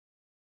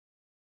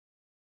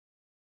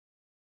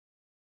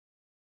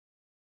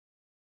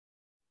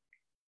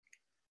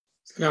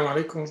السلام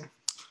عليكم.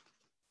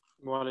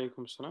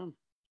 وعليكم السلام.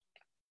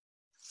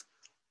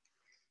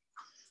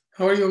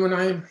 How are you,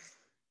 Munaim?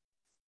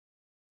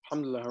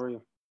 Alhamdulillah, how are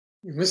you?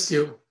 We missed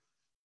you.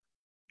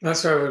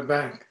 That's why we're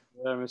back.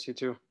 Yeah, I miss you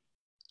too.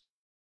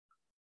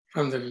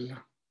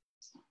 Alhamdulillah.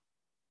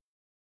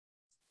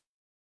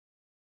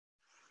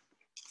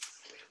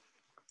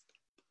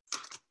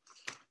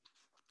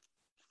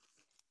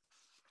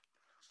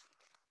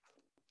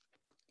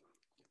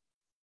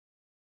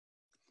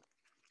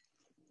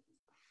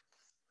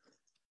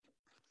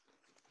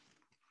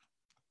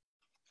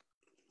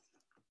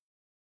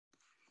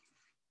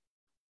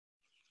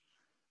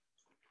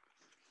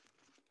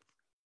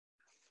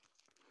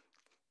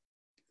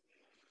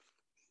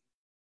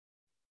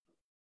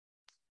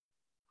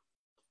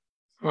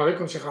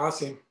 وعليكم Sheikh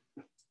Asim.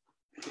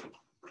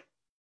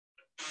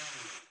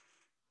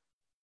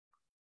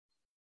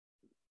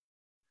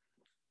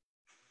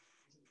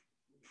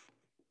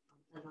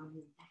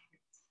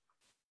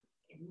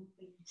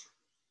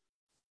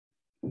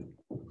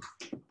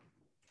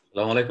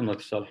 السلام عليكم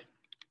دكتور صالح.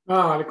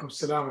 وعليكم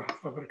السلام ورحمة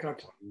الله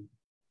وبركاته.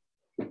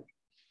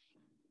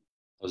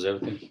 How's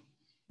everything?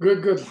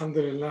 Good,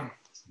 Alhamdulillah.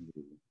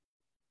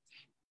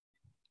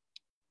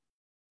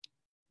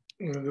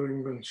 We're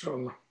doing good,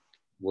 inshallah.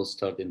 We'll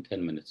start in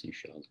 10 minutes,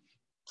 inshallah.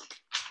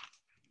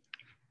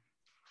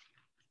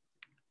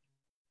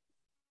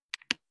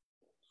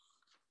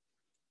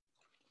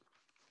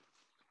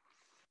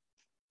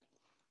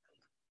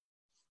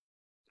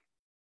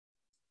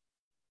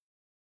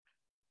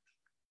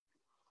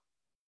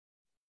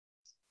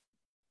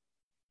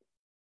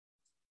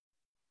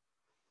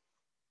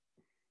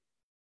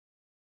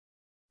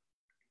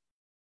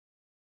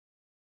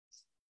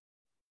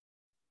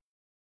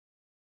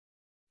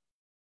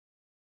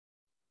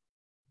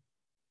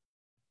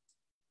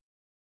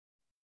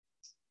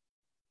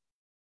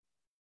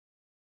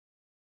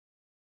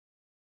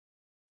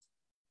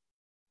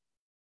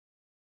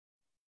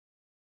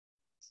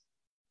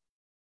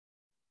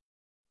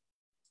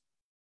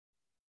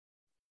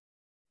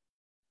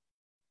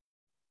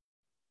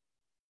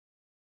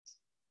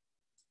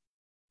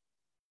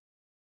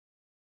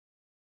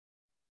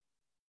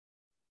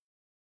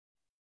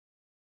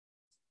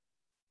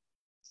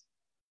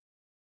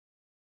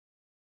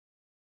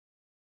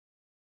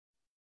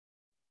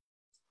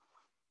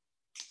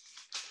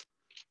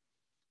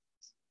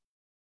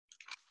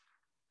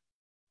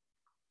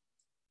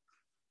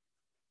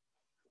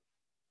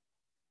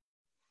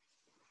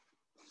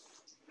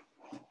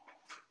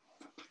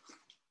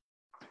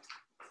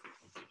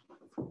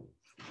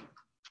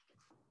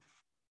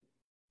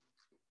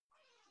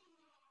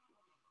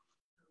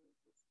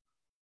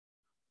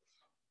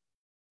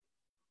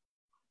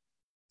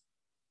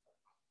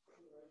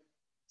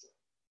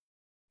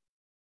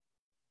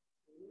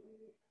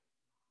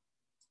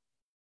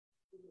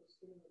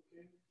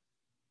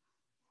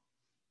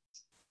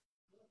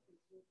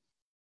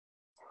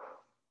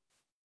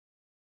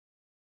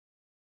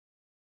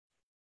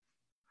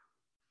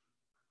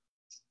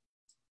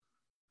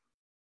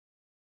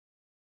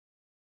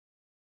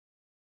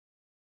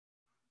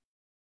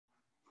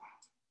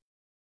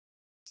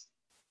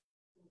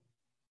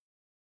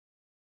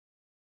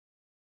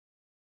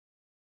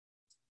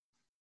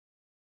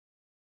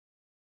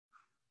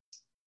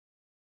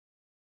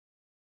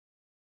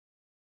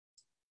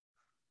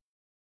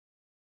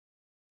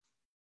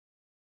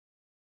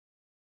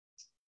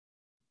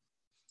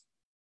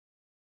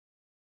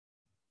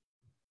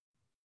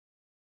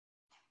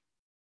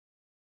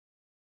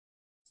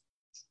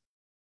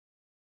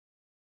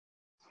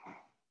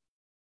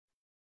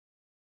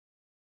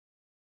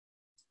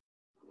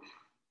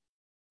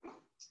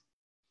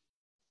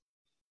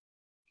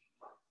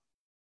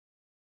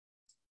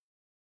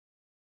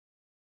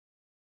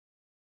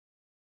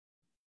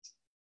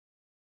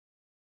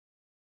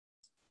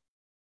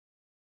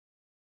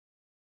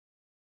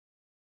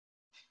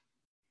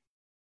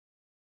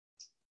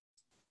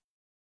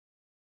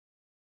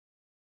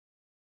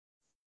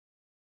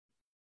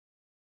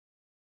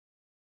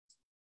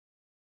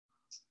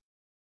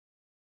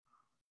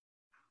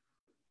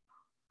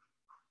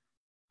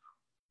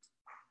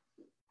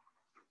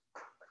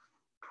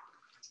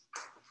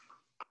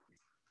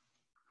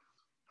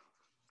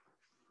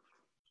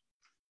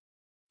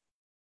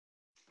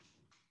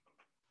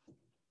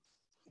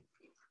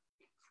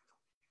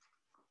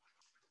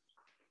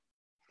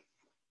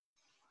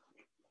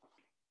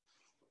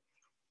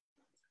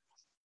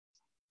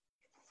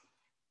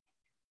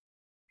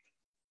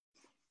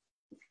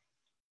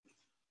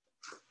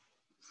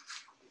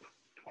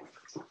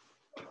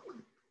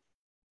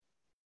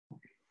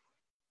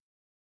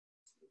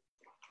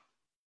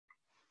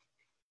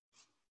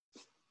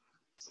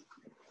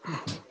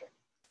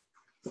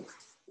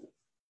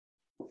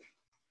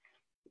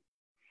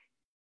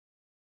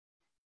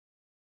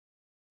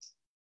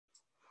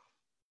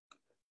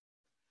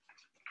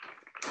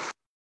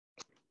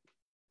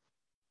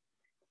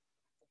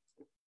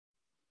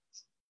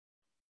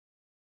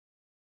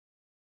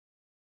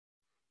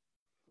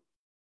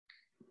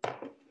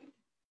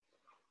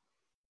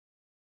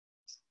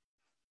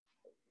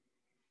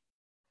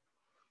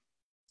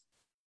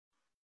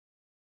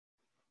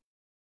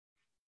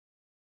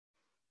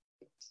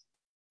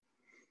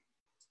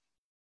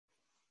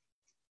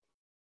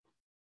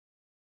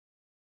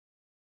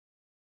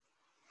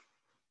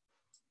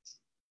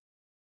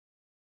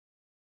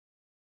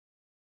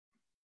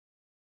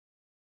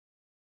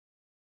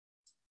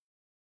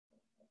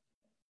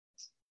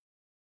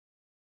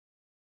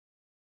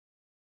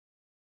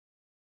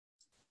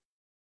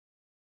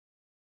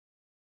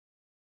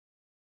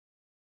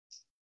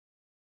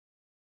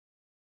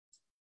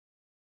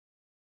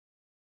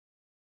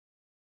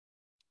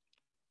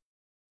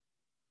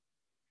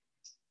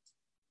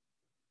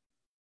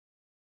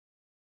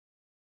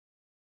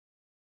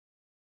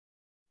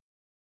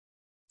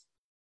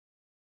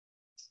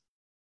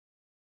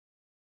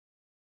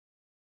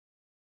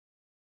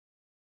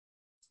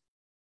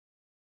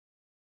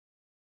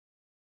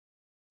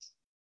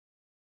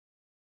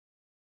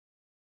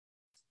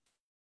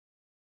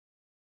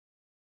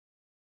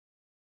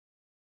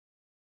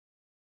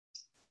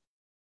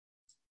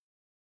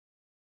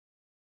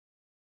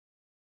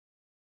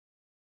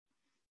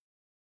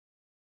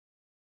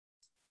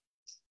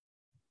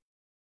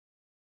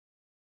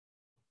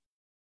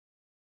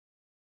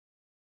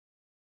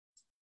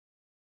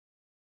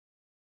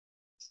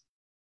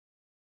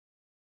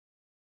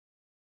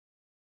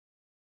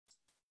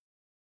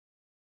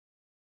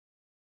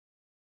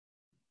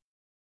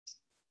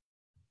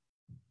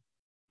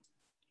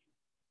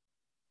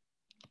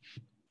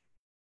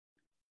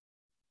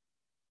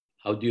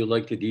 How do you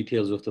like the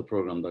details of the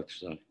program, Dr.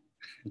 Saleh?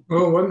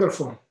 Oh,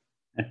 wonderful.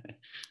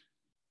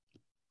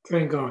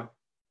 Thank God.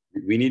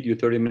 We need you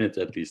 30 minutes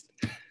at least.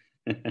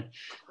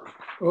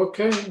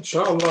 Okay,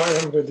 inshallah, I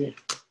am ready.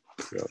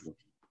 Inshallah.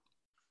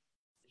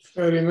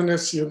 30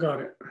 minutes, you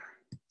got it.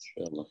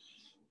 Inshallah.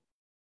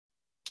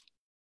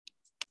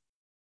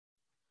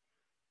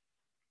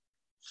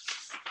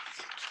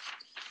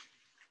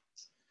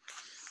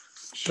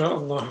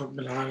 Inshallah,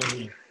 Rabbil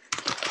Alameen.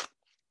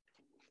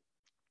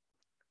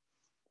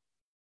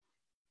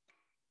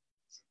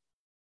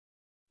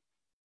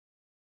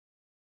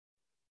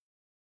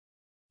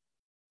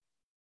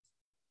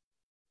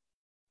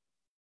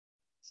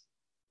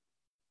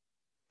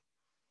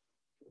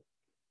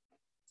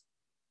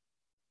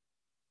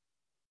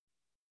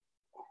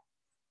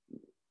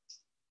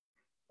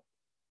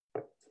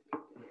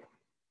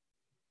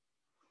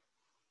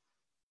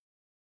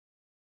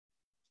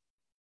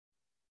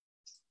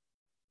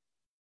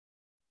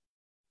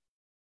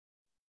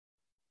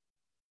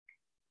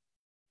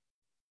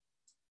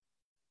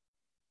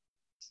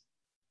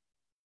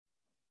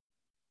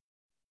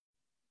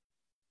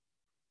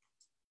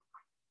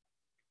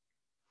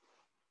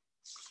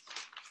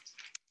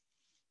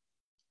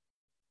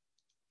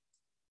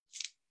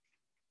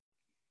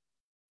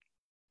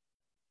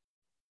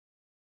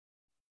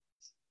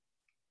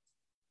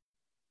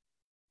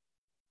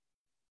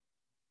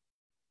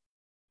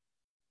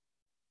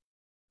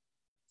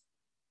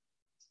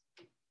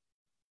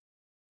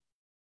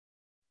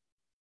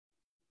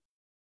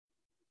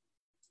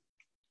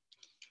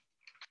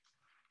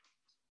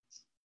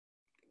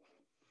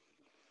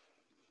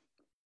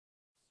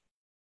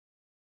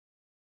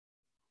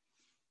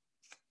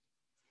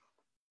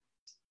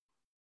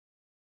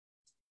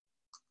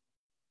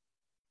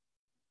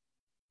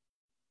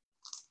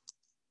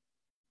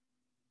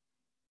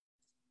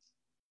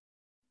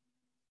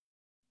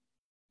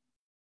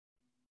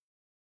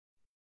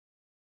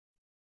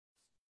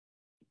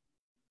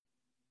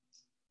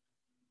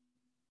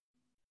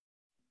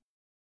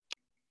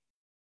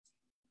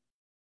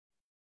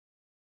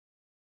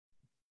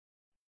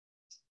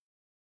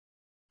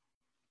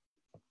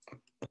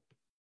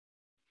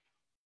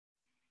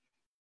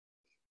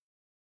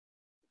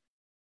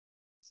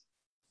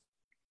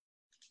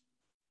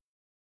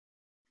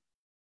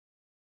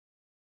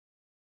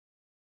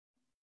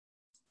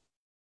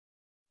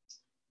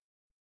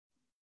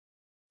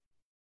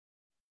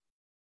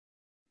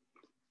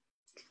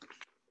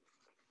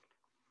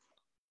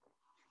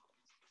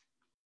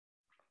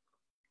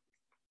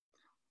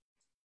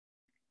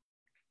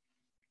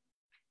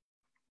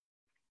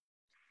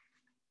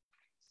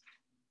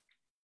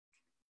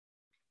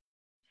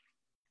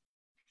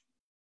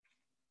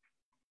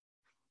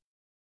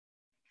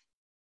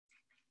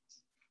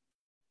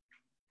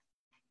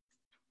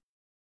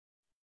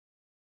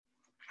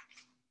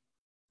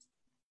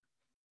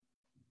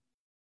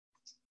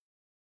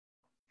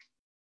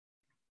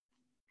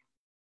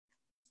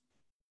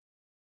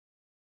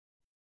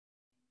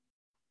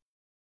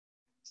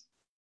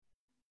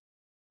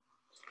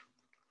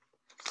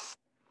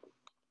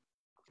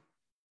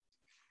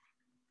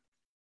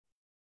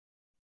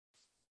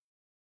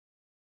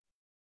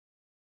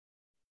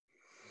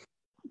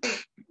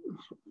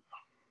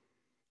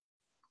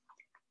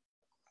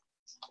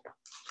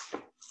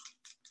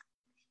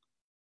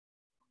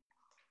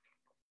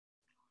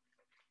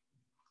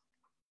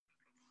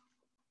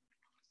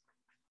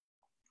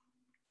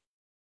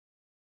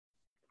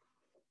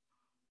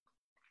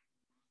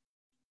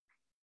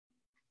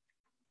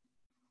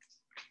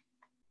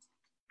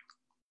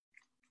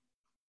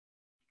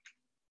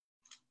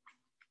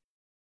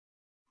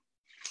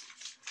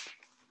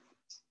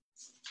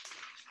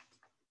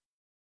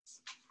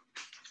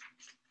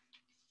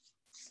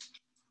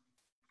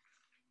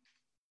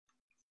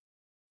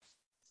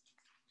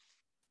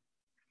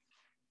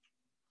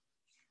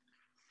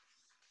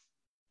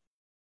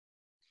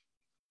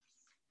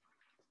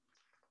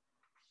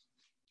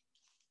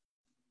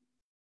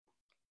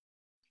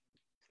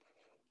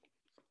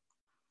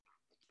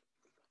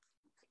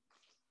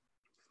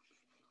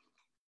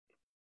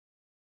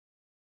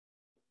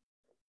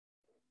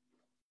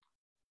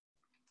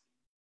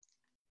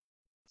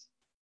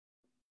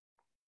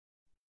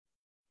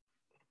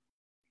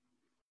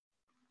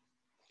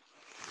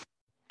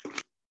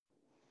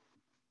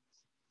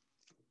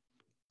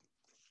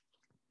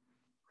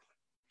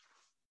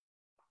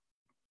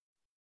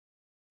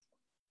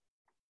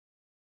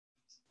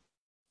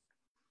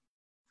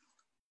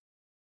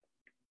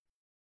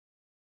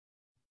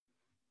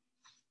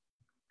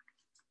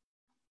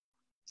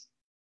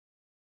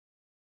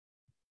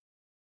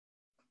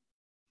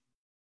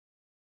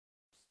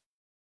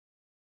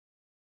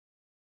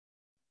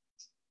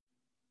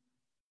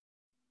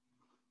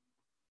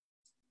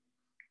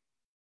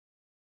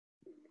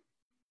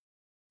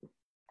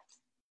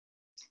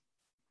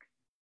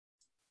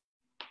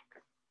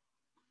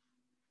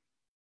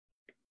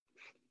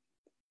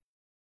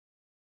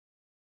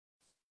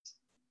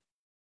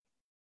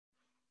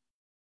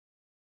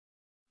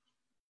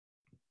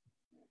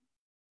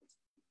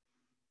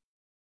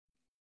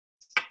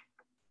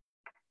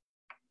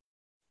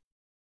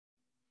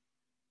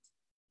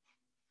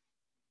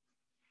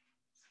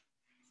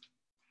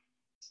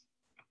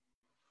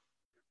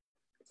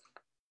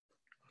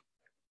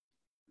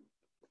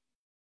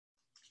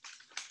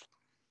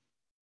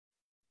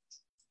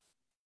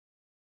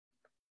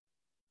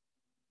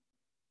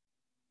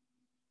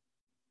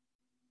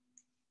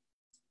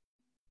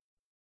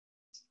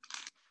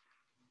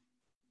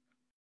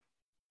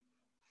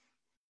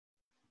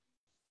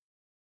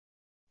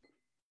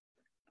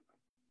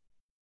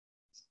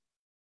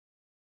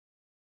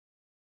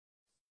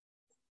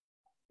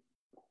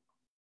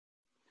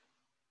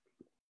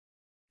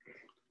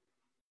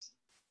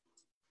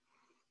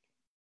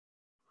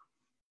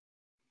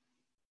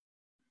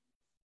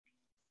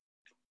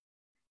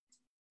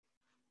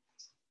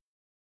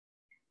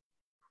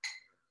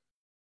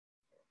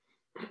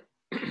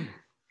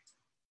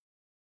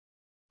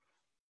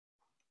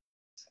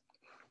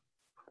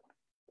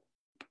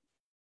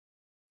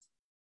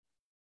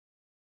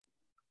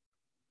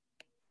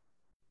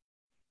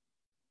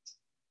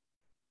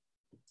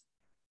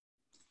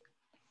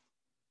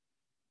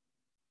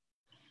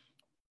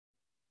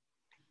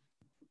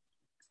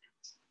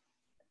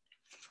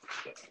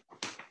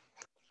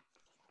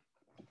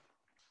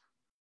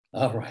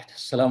 All right.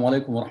 Assalamu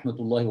alaikum wa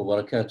rahmatullahi wa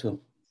barakatuh.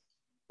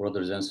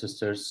 Brothers and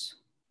sisters,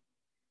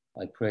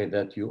 I pray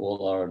that you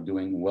all are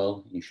doing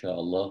well,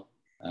 inshallah,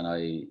 and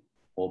I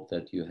hope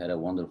that you had a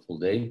wonderful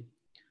day.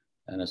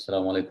 And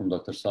assalamu alaikum,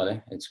 Dr.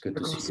 Saleh. It's good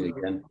to see you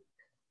again.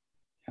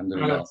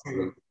 Alhamdulillah.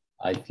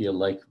 I feel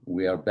like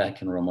we are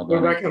back in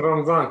Ramadan. We're back in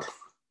Ramadan.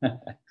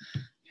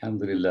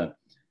 Alhamdulillah.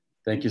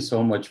 Thank you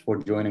so much for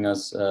joining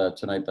us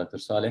tonight, Dr.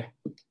 Saleh.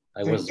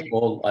 I was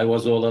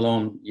all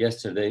alone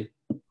yesterday.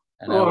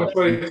 And I'm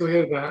sorry to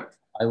hear that.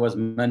 I was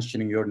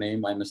mentioning your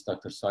name. I miss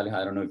Dr. Saleh.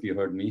 I don't know if you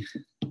heard me.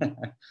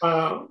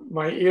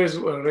 My ears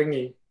were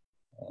ringing.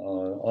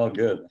 Oh,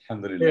 good.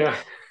 Alhamdulillah. Yeah.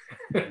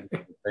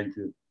 Thank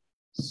you.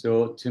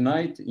 So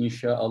tonight,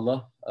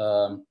 inshallah,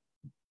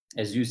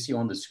 as you see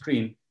on the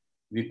screen,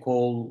 we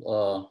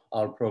call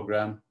our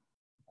program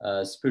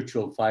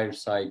Spiritual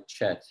Fireside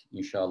Chat,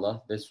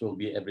 inshallah. This will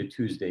be every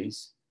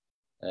Tuesdays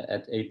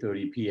at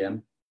 8:30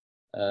 p.m.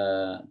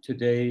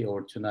 Today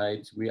or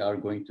tonight, we are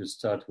going to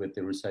start with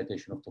the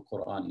recitation of the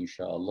Quran,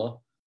 inshallah.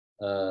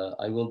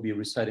 I will be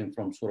reciting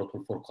from Surat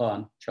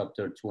al-Furqan,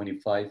 chapter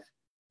 25,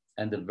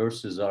 and the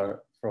verses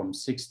are from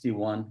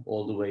 61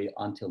 all the way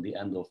until the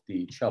end of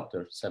the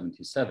chapter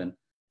 77.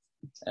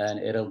 And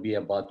it'll be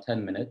about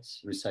 10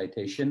 minutes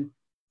recitation.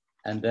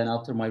 And then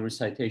after my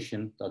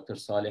recitation, Dr.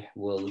 Saleh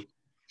will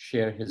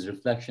share his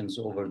reflections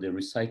over the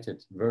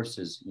recited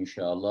verses,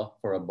 inshallah,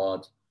 for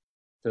about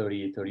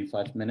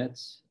 30-35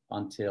 minutes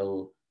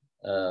until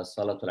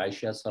Salat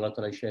al-Isha. Salat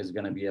al-Isha is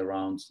going to be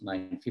around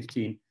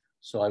 9:15.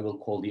 So I will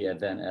call the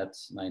adhan at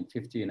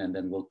 9:15 and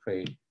then we'll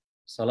pray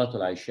Salat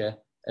al-Isha.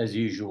 As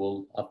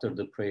usual, after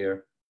the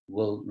prayer,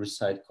 we'll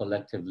recite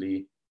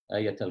collectively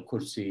Ayat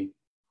al-Kursi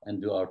and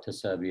do our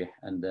tasabih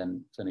and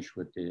then finish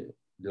with the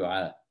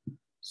dua.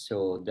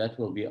 So that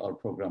will be our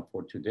program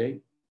for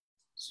today.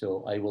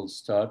 So I will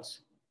start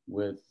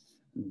with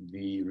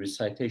the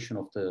recitation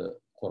of the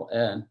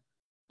Quran,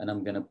 and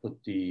I'm going to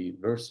put the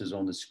verses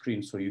on the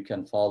screen so you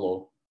can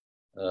follow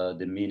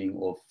the meaning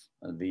of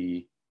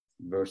the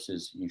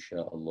verses,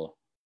 inshallah.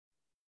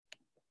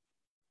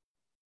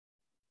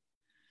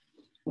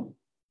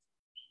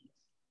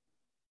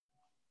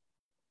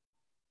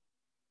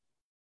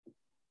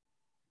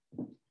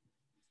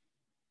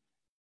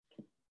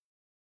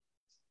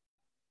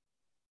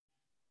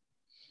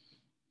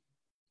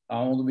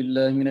 أعوذ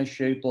بالله من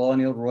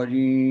الشيطان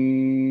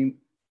الرجيم.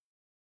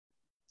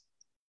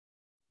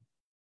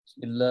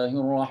 بسم الله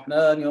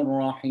الرحمن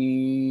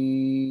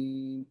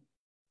الرحيم.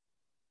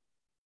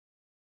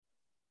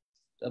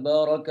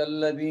 تبارك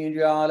الذي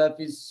جعل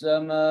في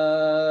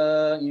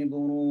السماء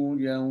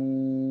بروجا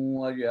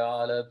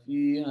وجعل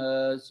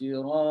فيها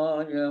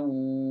سراجا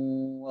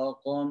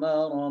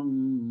وقمرا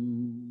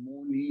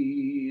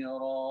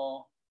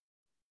منيرا.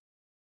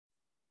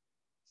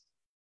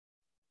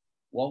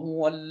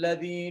 وهو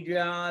الذي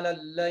جعل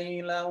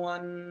الليل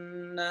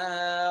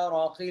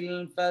والنهار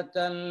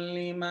خلفة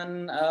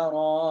لمن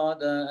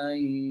أراد أن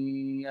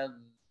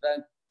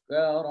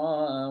يذكر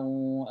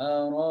أو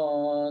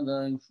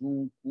أراد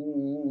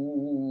شكورا.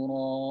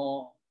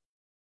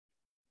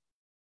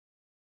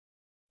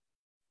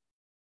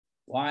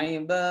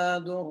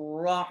 وعباد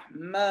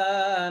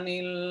الرحمن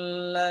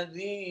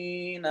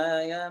الذين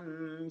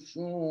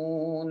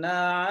يمشون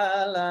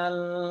على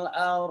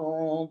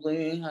الأرض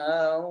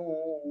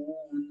هونا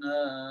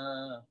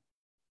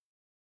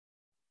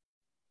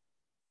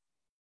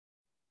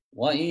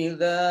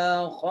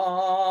وإذا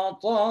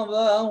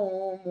خاطبهم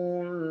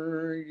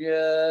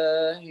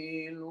الجاهلون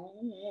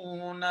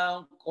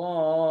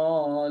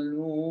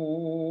قالوا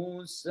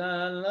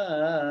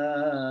سلاما.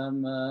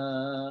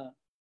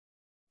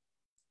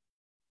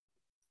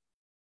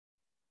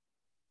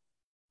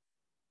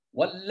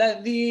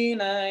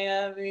 والذين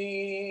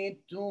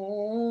يبيتون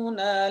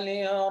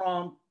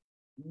لربهم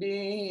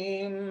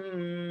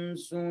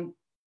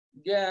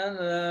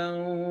سجدا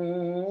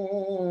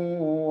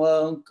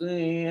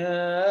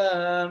وقياما.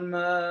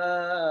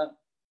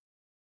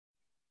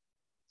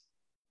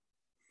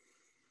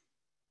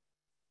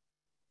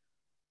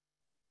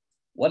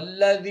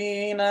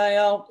 والذين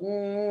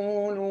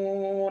يقولون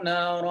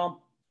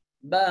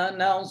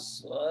ربنا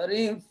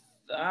اصرف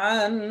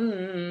عنا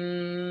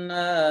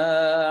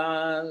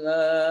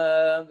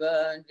عذاب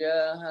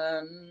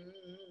جهنم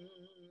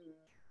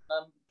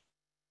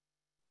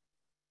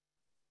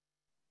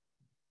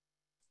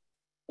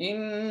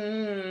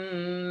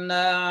إن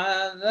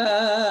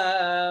عذابها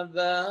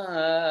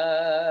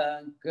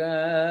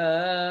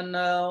كان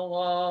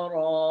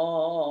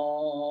غراما.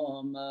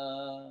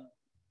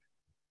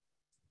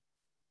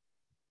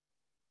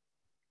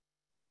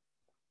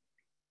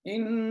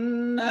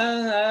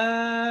 إنها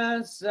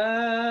ساءت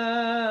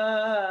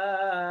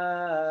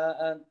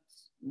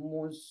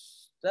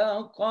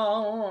مستقرا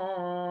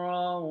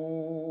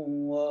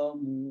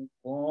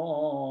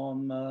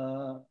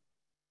ومقاما.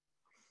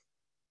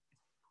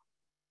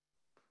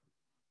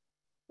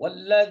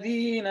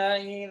 والذين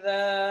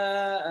إذا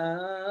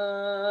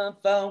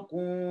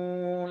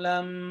أنفقوا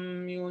لم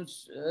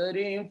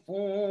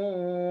يسرفوا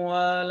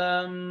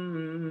ولم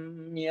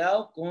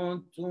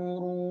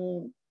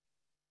يقتروا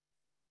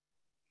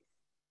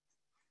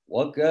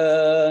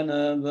وكان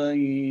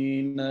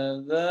بين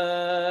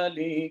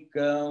ذلك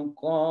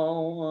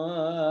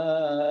قواما.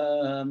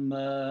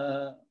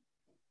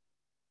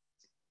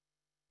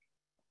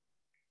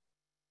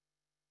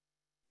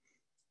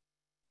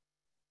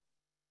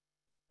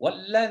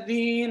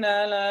 والذين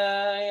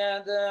لا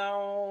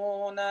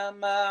يدعون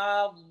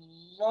مع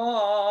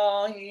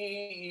الله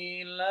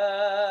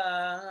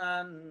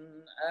إلها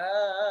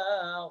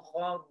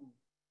آخر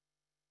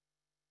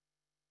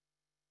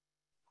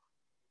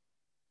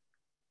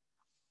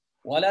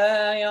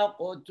ولا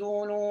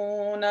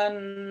يقتلون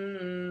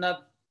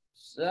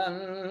النفس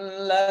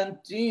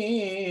التي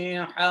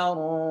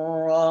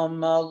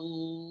حرم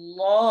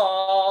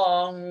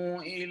الله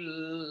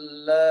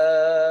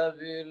إلا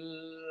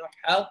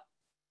بالحق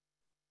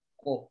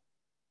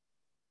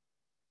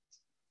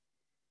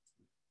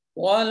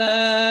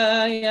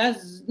ولا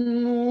يزنون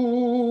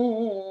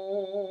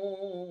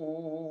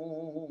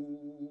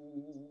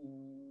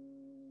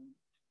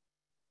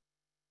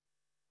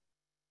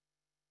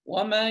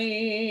ومن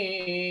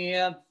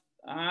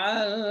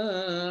يفعل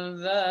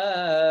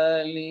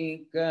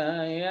ذلك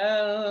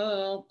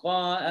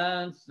يلقى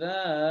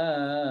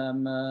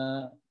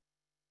أثاما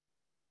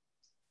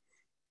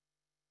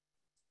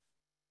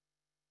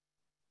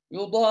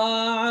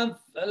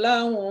يضاعف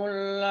له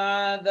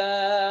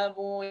العذاب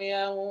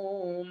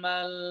يوم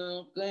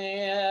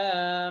القيامة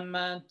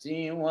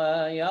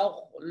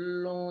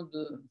ويخلد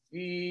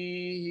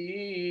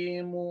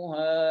فيه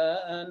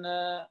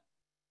مهانا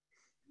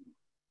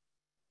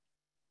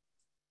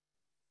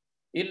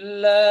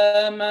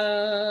إلا من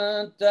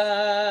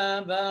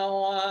تاب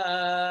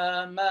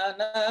وآمن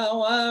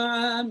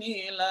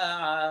وعمل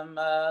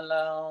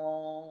عملا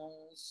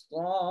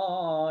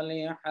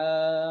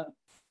صالحا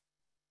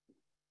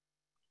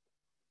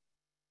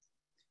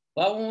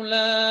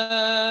فأولئك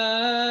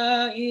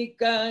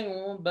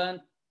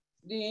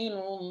يبدل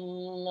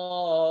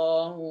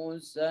الله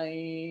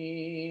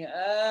سيئاتهم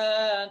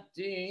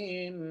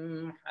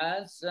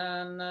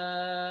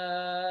حسنات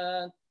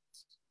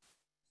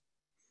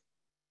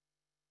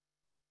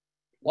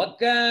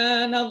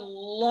وكان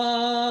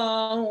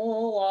الله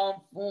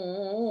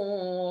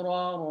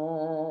غفورا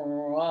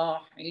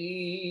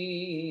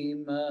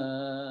رحيما.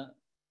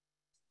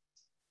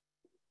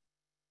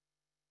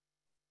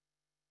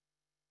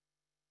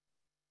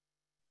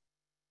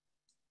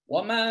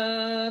 ومن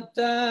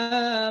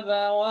تاب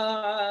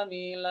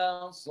وعمل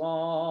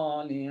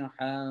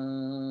صالحا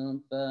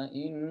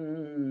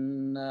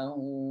فإنه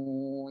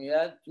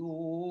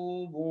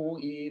يتوب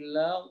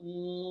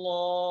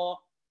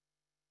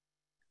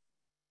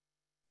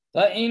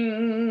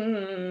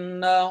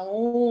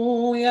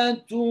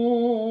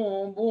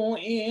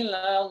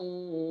إلى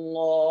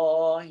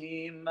الله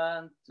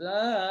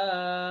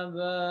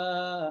متابا.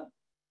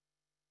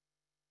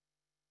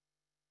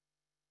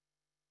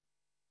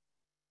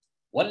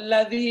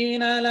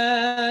 والذين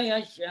لا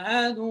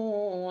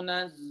يشهدون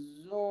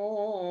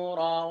الزور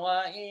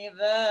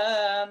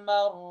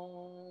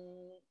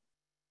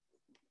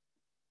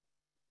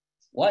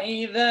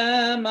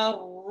وإذا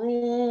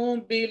مروا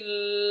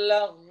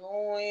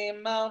باللغو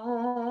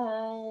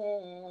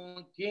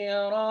مروا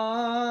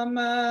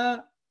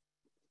كراما.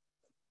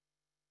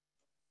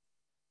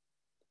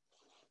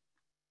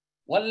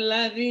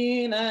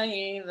 والذين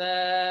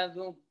إذا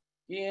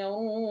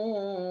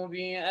ذكروا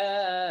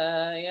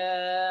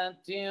بآيات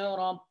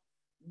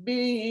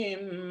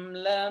ربهم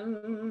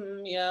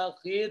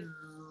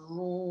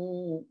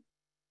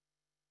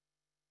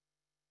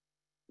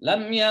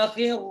لم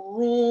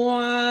يخروا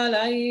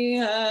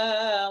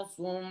عليها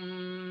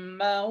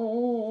صما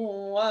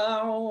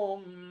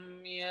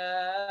وعميانا.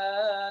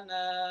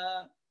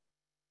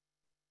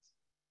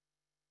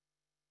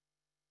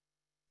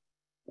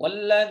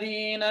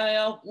 والذين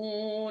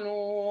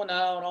يقولون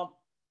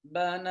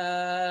ربنا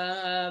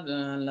هب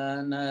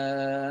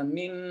لنا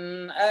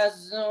من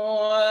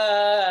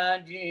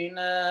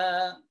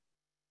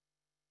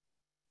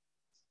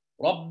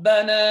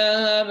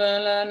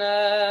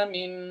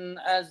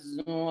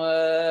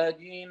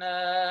أزواجنا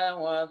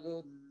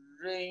وذرياتنا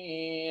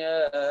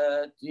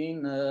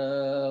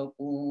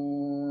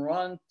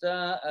قرة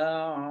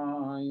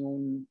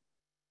أعين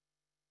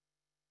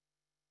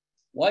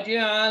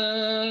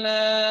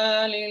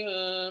واجعلنا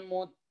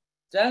للمتقين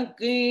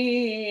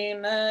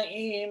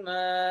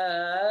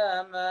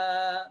إماما.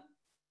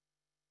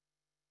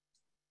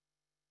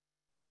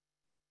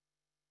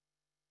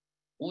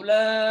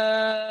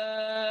 أولئك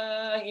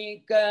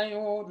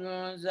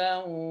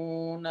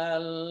يجزون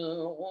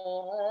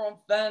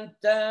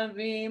الغرفة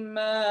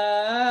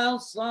بما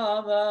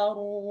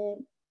صبروا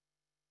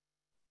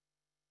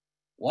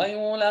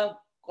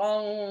ويلقون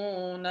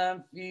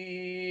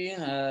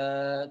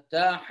فيها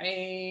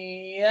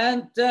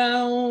تحية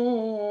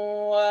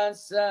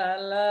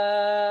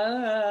وسلاما.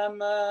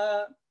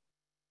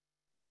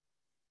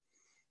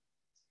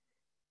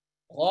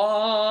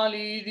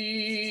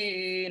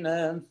 خالدين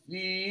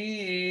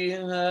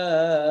فيها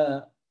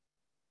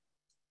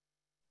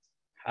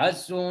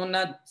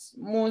حسنت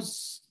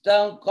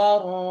مستقرا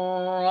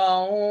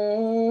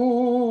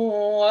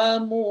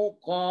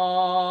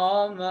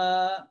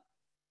ومقاما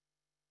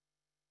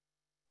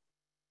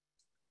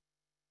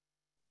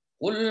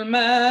قل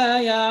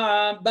ما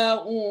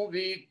يعبأ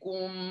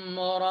بكم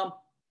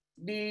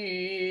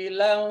ربي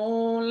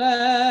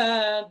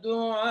لولا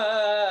دعاؤكم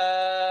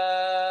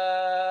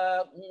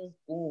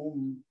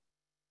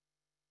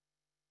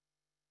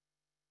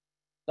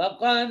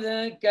فقد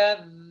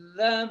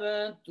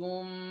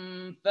كذبتم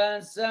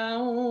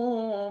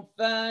فسوف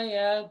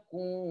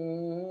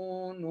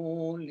يكون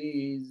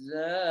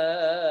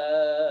لزاما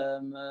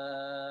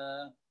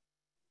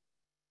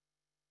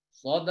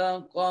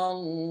صدق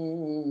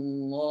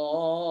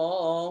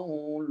الله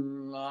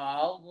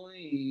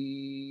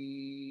العظيم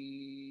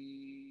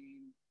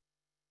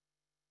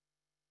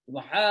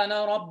سبحان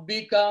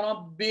ربك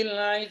رب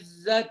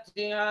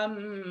العزة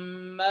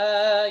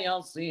عما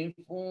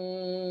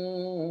يصفون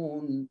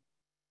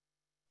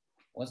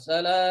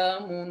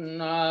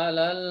وسلام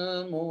على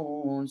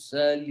المرسلين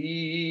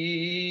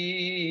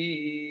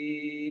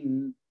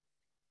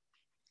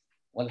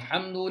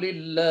والحمد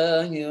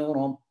لله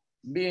رب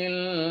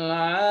بالعالمين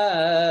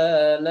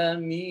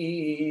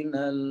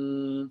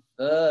الفاتحة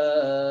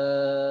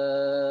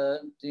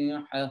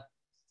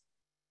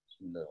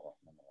بسم الله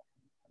الرحمن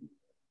الرحيم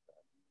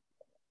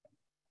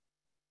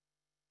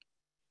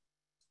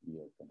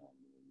إياك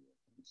نعبد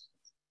وإياك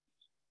نستعين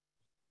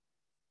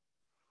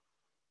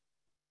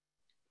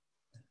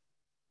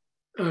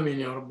Amin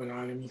ya Rabbil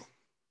Alameen.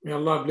 May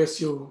Allah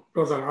bless you,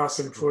 Brother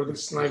Asim, for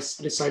this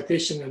nice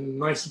recitation and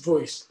nice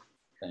voice.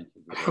 Thank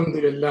you.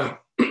 Alhamdulillah.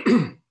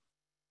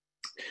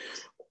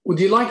 Would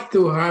you like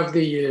to have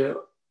the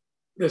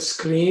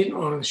screen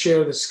or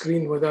share the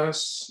screen with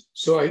us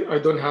so I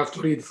don't have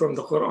to read from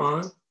the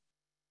Quran?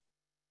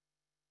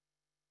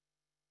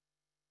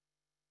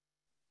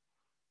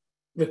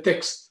 The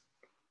text.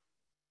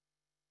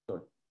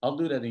 Sure. I'll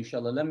do that,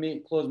 inshallah. Let me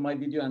close my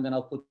video and then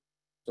I'll put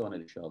on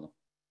it, inshallah.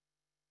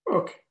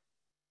 Okay.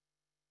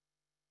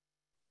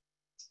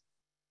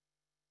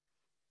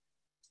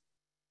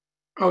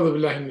 أعوذ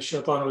بالله من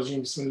الشيطان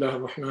الرجيم بسم الله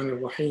الرحمن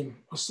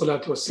الرحيم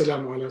والصلاة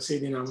والسلام على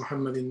سيدنا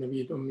محمد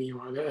النبي الأمي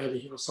وعلى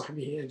آله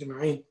وصحبه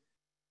أجمعين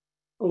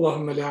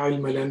اللهم لا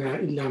علم لنا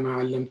إلا ما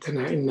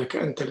علمتنا إنك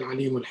أنت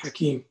العليم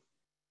الحكيم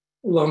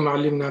اللهم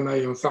علمنا ما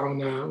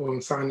ينفعنا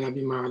وانفعنا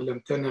بما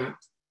علمتنا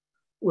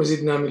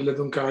وزدنا من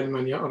لدنك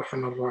علما يا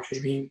أرحم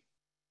الراحمين.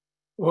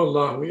 Oh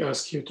Allah, we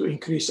ask you to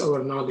increase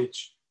our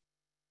knowledge,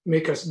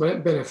 make us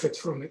benefit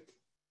from it,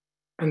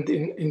 and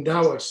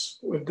endow us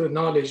with the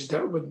knowledge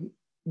that would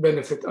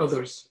benefit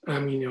others.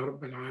 Ameen ya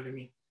Rabbil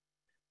Alameen.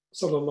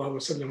 Sallallahu wa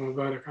sallam wa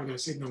barak ala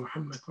Sayyidina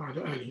Muhammad wa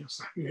ala alihi wa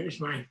sahbihi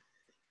ajma'in.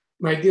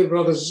 My dear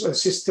brothers and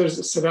sisters,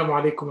 Assalamu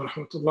alaikum wa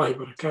rahmatullahi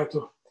wa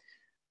barakatuh.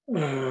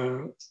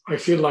 I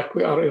feel like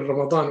we are in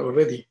Ramadan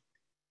already.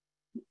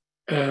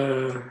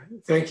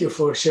 Thank you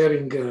for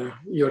sharing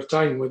your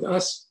time with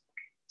us.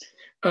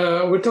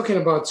 We're talking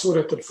about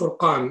Surat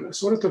al-Furqan.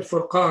 Surat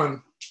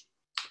al-Furqan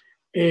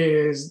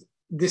is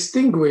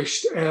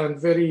distinguished and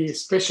very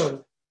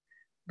special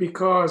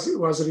because it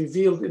was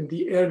revealed in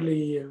the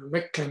early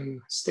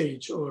Meccan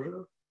stage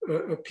or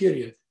a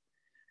period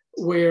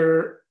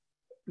where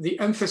the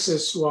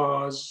emphasis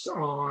was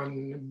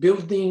on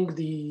building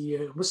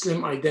the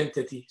Muslim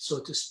identity, so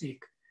to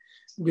speak,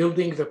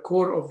 building the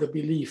core of the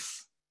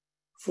belief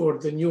for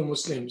the new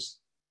Muslims.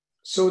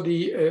 So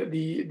the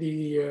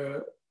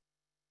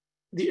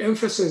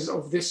emphasis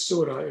of this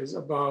surah is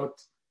about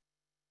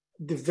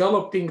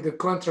developing the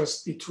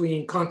contrast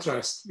between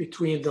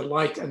the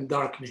light and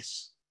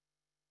darkness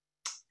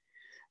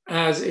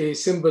as a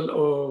symbol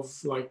of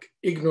like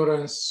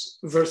ignorance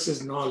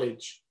versus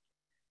knowledge,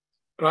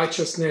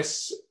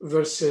 righteousness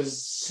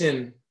versus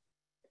sin,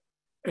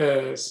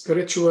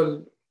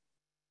 spiritual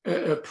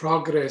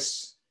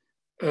progress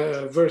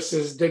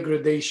versus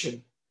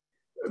degradation,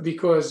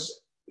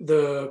 because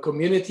the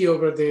community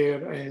over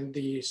there and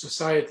the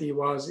society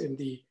was in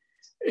the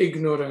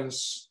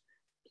ignorance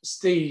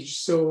stage.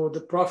 So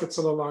the Prophet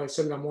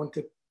ﷺ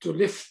wanted to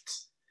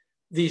lift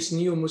these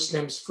new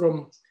Muslims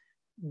from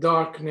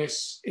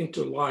darkness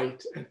into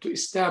light and to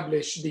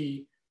establish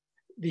the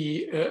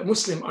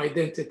Muslim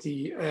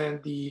identity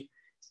and the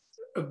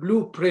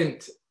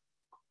blueprint,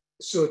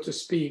 so to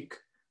speak,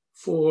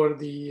 for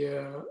the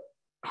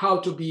how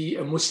to be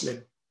a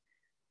Muslim.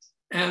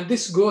 And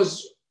this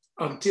goes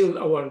until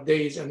our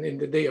days and in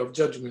the day of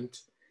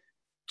judgment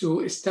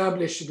to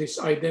establish this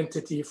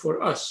identity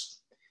for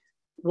us.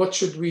 What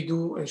should we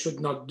do and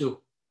should not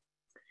do?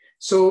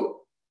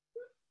 So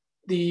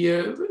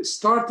the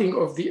starting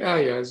of the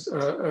ayahs,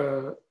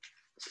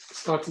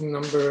 starting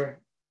number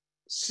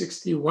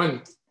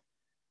 61,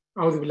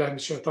 أعوذ بالله من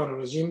الشيطان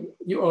الرجيم.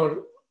 You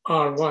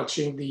are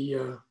watching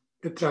the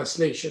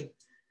translation.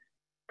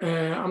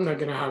 I'm not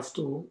gonna have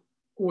to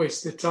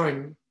waste the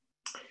time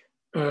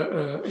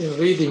in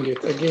reading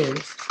it again.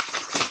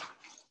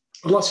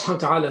 Allah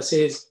subhanahu wa ta'ala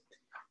says,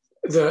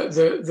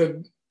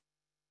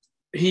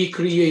 He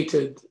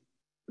created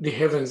the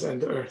heavens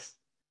and the earth.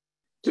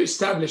 To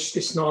establish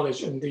this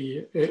knowledge in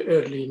the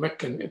early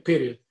Meccan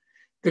period,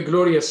 the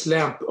glorious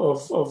lamp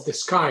of the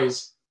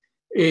skies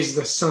is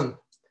the sun,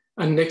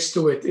 and next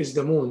to it is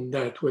the moon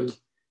that will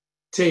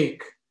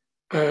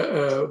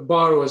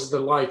borrows the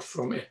light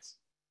from it.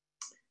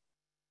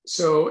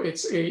 So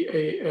it's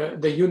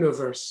the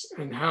universe,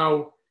 and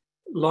how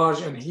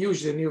large and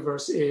huge the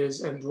universe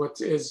is, and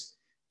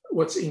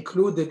what's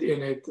included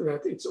in it,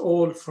 that it's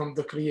all from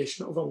the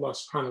creation of Allah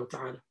subhanahu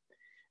wa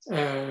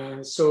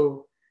ta'ala.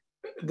 So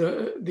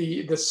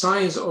the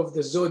signs of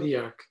the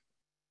zodiac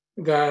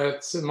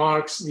that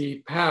marks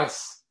the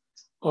path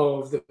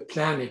of the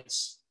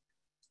planets,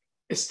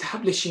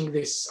 establishing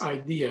this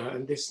idea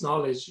and this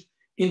knowledge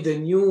in the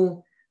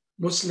new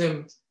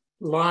Muslim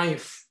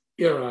life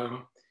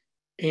era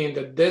in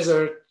the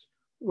desert,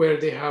 where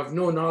they have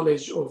no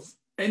knowledge of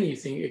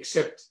anything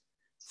except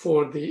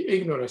for the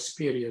ignorance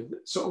period.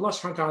 So Allah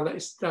subhanahu wa ta'ala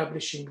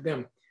establishing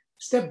them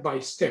step by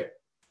step.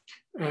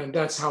 And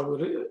that's how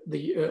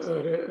the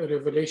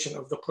revelation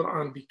of the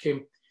Quran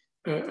became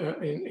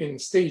in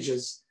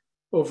stages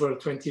over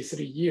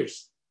 23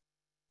 years.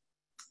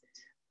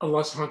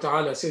 Allah subhanahu wa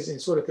ta'ala says in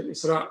Surat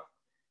al-Isra,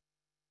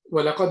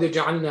 وَلَقَدْ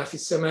جَعَلْنَا فِي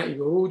السَّمَاءِ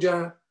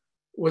بُرُوجًا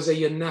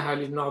وَزَيَّنَّاهَا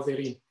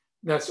لِلنَّاظِرِينَ.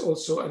 That's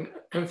also an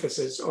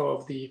emphasis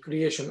of the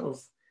creation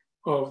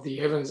of the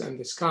heavens and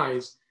the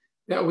skies,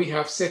 that we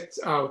have set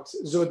out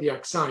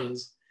zodiac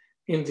signs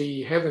in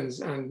the heavens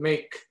and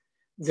make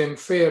them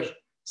fair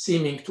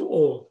seeming to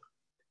all.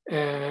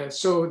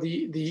 So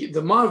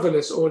the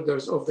marvelous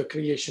orders of the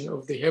creation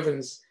of the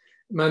heavens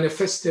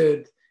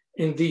manifested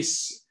in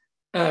these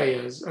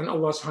ayahs. And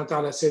Allah subhanahu wa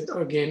ta'ala said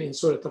again in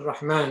Surah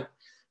al-Rahman,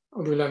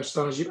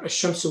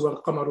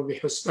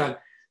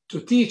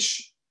 to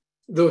teach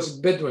those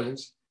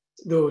Bedouins,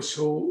 those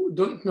who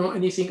don't know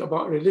anything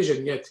about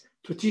religion yet,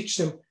 to teach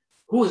them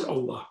who is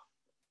Allah.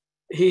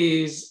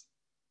 He is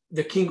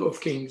the King of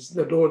Kings,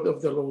 the Lord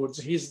of the Lords.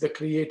 He's the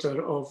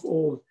creator of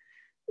all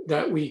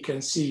that we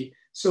can see.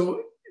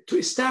 So to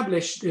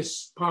establish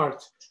this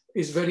part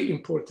is very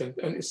important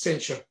and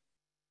essential.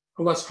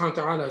 Allah subhanahu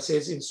wa ta'ala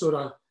says in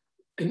Surah,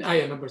 in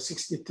ayah number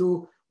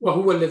 62,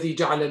 وَهُوَ الَّذِي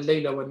جَعَلَ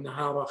اللَّيْلَ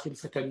وَالنَّهَارَ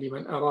خِلْفَةً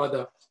لِمَنْ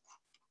أَرَادَ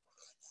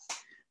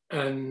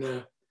أَنْ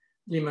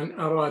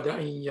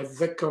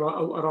يَذَّكَّرَ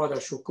أَوْ أَرَادَ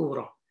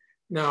شُكُورًا.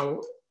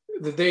 Now,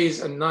 the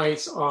days and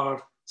nights are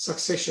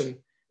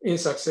in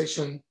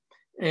succession,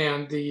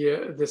 and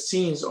the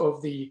scenes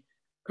of the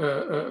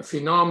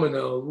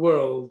phenomenal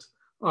world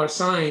are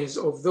signs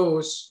of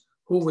those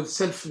who will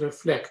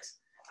self-reflect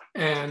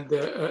and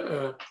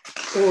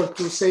or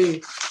to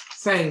say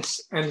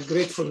thanks and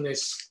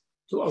gratefulness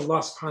to Allah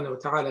subhanahu wa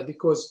ta'ala,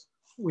 because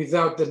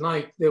without the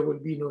night there will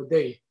be no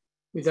day,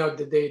 without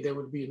the day there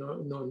will be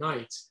no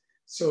night.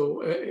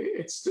 So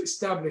it's to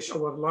establish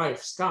our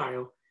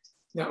lifestyle,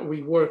 that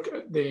we work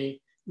at the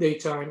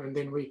daytime and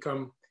then we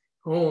come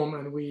home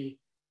and we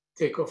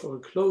take off our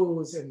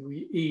clothes and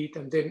we eat,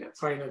 and then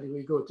finally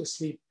we go to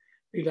sleep,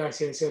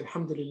 relaxing and say,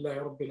 Alhamdulillah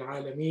Rabbil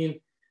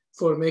Alameen,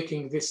 for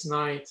making this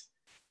night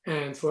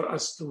and for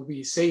us to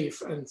be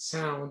safe and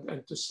sound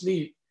and to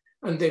sleep,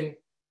 and then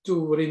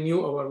to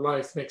renew our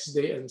life next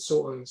day, and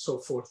so on and so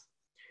forth.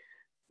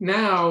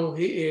 Now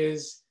he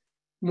is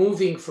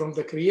moving from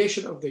the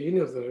creation of the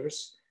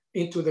universe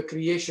into the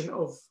creation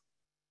of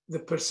the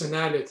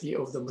personality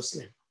of the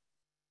Muslim.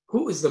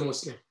 Who is the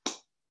Muslim?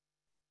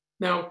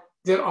 Now,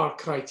 there are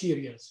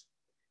criteria,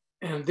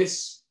 and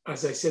this,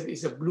 as I said,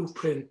 is a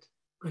blueprint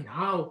on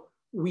how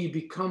we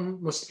become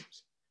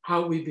Muslims,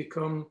 how we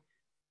become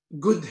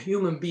good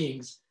human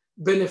beings,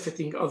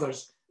 benefiting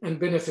others and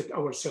benefit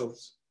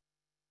ourselves.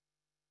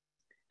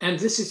 And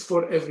this is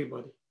for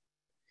everybody.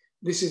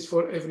 This is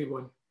for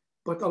everyone.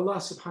 But Allah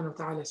subhanahu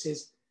wa ta'ala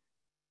says,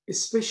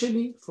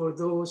 especially for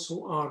those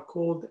who are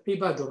called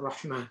Ibadur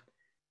Rahman,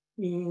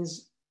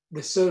 means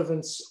the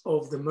servants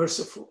of the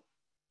merciful.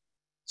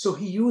 So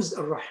he used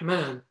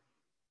Ar-Rahman.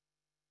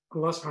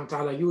 Allah subhanahu wa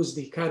ta'ala used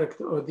the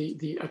character or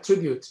the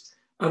attribute.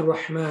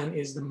 Ar-Rahman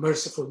is the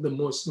merciful, the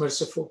most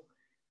merciful.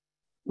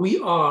 We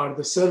are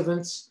the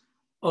servants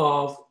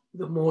of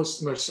the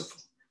most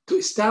merciful, to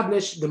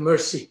establish the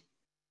mercy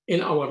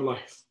in our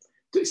life,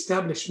 to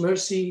establish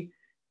mercy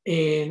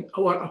in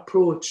our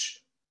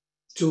approach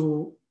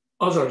to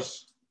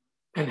others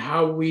and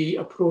how we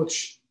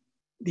approach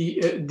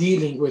the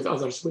dealing with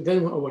others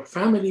within our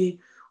family,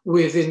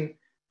 within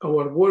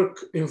our work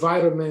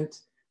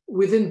environment,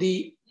 within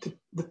the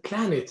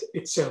planet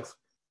itself,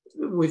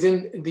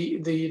 within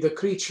the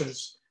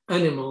creatures,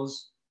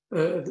 animals,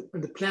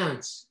 the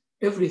plants.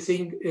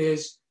 Everything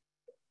is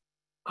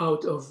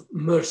out of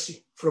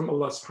mercy from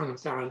Allah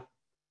subhanahu wa ta'ala.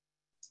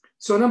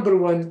 So number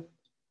one,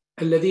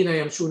 الَّذِينَ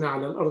يَمْشُونَ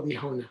عَلَى الْأَرْضِ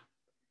هَوْنًا,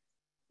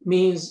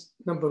 means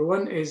number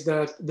one is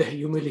that the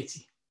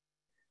humility.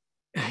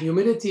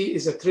 Humility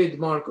is a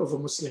trademark of a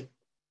Muslim.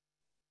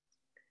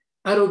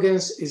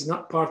 Arrogance is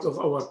not part of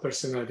our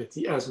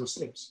personality as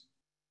Muslims.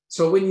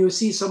 So when you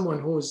see someone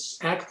who's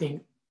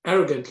acting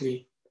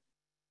arrogantly,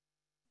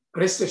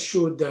 rest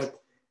assured that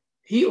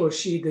he or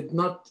she did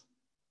not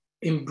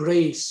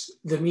embrace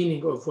the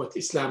meaning of what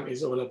Islam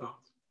is all about,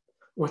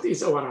 what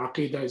is our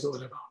aqidah is all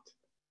about.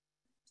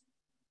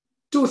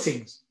 Two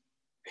things: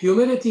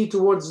 humility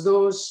towards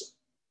those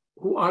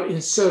who are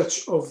in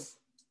search of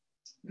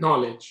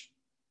knowledge,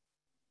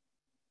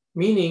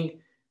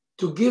 meaning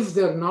to give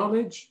their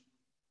knowledge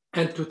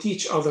and to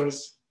teach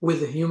others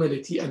with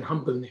humility and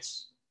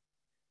humbleness.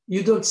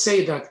 You don't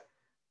say that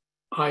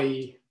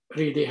I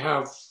really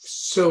have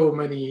so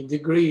many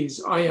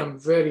degrees, I am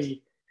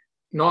very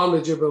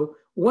knowledgeable.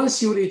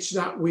 Once you reach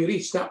that, we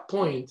reach that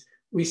point,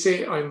 we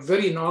say I'm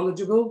very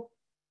knowledgeable.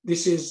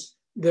 This is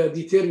the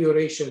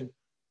deterioration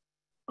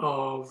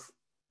of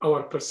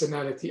our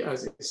personality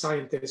as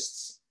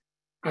scientists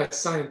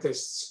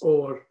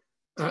or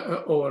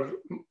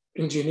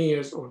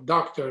engineers or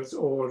doctors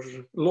or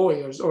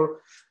lawyers,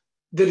 or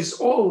there is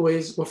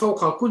always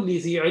وَفَوْقَ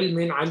كُلِّ ذِي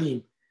عِلْمٍ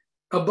عَلِيمٍ.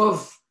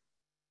 Above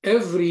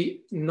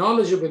every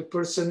knowledgeable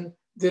person,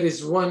 there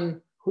is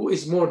one who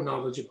is more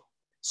knowledgeable.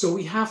 So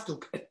we have to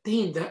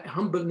attain that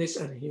humbleness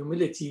and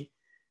humility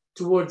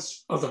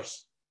towards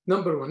others,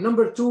 number one.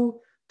 Number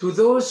two, to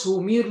those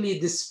who merely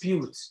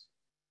dispute.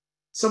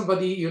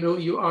 Somebody,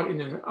 you are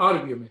in an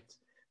argument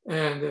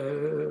and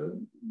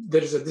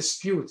there is a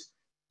dispute.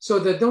 So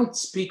they don't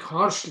speak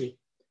harshly.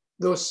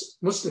 Those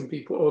Muslim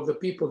people or the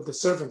people, the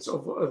servants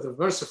of the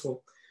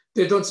merciful,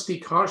 they don't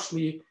speak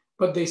harshly,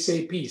 but they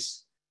say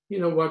peace. You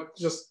know what,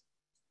 just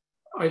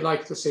I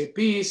like to say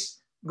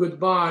peace,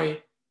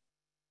 goodbye,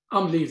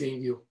 I'm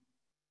leaving you.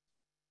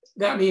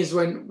 That means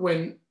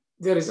when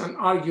there is an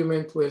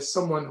argument with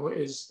someone who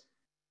is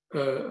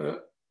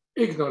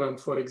ignorant,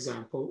 for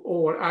example,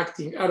 or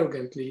acting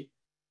arrogantly,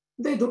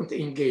 they don't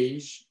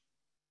engage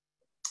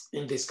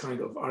in this kind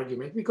of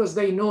argument because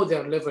they know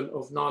their level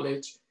of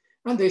knowledge,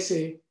 and they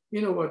say,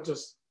 you know what,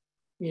 just,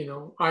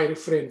 I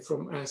refrain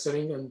from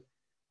answering, and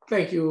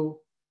thank you,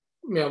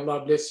 may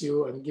Allah bless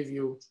you and give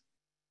you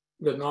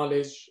the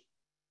knowledge,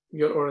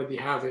 you already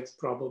have it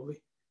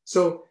probably.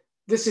 So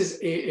this is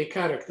a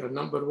character.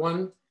 Number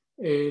one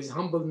is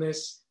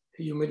humbleness,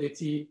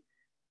 humility,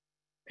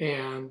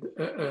 and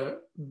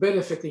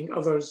benefiting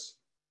others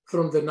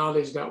from the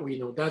knowledge that we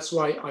know. That's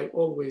why I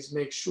always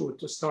make sure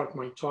to start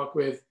my talk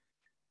with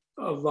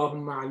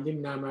Allahumma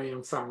allimna ma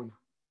yanfa'una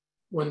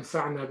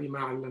wanfa'na bima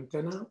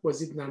 'allamtana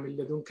wazidna min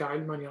ladunka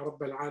 'ilman ya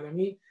rabbal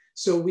alamin,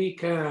 so we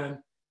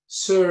can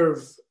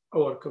serve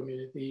our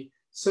community,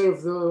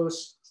 serve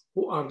those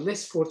who are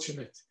less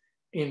fortunate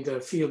in the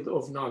field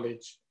of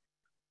knowledge.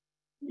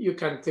 You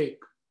can take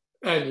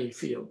any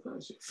field,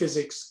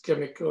 physics,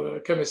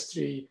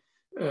 chemistry,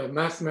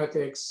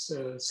 mathematics,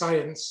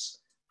 science,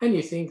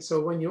 anything.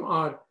 So when you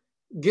are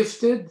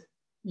gifted,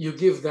 you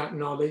give that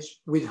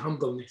knowledge with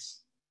humbleness.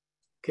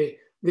 Okay,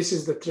 this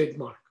is the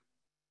trademark.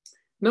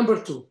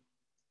 Number two,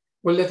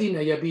 وَالَّذِينَ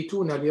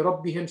يَبِيتُونَ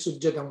لِرَبِّهِمْ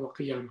سُجَّدًا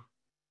وَقِيَامًا.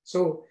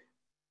 So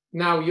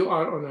now you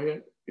are on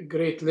a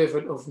great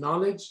level of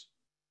knowledge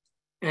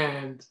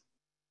and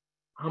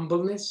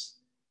humbleness.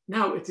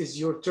 Now it is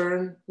your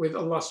turn with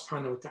Allah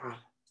subhanahu wa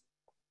ta'ala.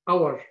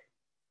 Our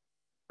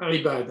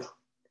ibadah.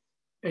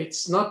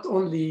 It's not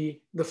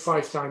only the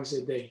 5 times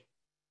a day.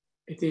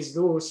 It is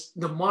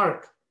the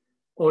mark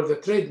or the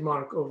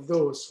trademark of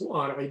those who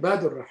are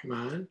ibadur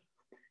rahman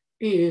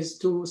is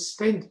to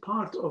spend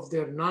part of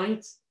their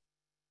night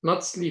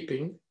not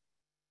sleeping.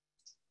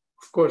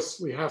 Of course,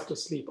 we have to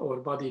sleep. Our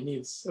body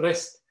needs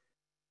rest.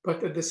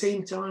 But at the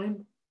same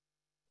time,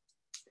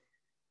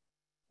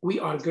 we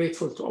are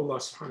grateful to Allah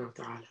subhanahu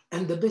wa ta'ala.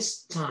 And the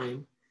best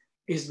time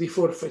is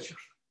before Fajr,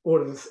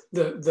 or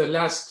the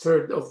last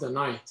third of the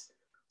night,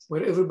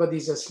 where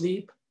everybody's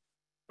asleep,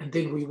 and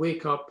then we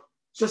wake up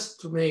just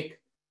to make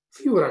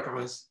few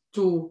rak'ahs,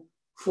 2,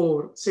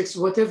 4, 6,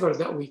 whatever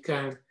that we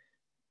can,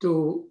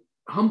 to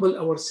humble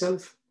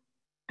ourselves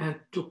and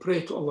to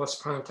pray to Allah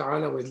subhanahu wa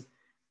ta'ala. When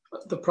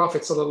the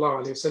Prophet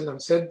sallallahu alayhi wa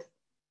sallam said,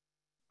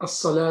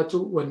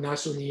 as-salatu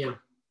wal-nasu niyam.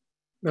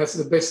 That's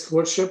the best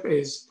worship,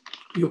 is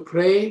you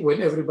pray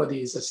when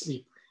everybody is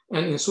asleep.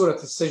 And in Surat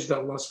al-Sajda,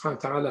 Allah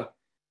subhanahu wa ta'ala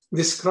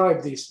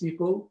described these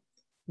people,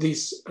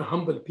 these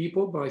humble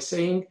people, by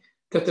saying,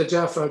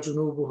 تَتَجَافَى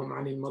جُنُوبُهُمْ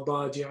عَنِ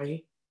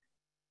الْمَضَاجِعِ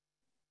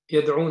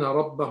يَدْعُونَ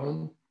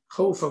رَبَّهُمْ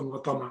خَوْفًا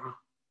وَطَمَعًا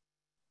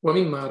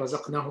وَمِمَّا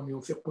رَزَقْنَاهُمْ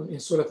يُنْفِقُونَ. In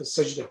Surat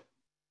al-Sajda,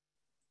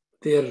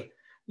 their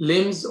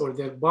limbs or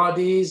their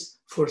bodies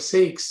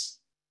forsake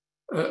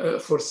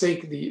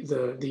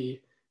the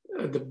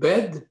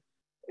bed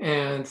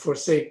and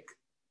forsake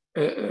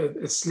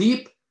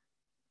sleep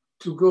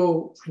to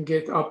go and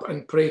get up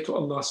and pray to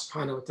Allah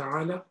subhanahu wa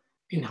ta'ala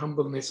in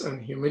humbleness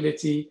and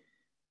humility,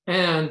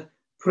 and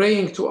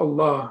praying to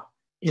Allah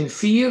in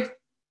fear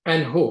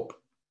and hope.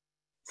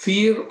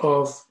 Fear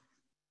of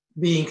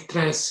being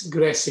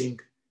transgressing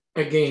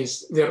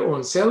against their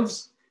own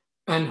selves,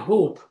 and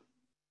hope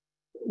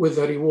with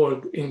the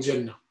reward in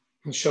Jannah,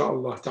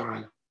 inshaAllah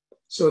ta'ala.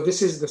 So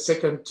this is the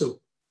second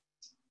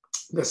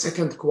the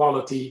second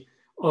quality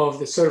of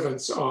the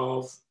servants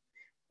of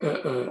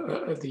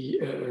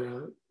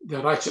the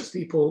righteous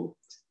people,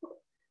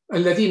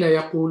 الذين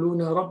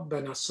يقولون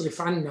ربنا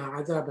اصرف عنا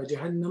عذاب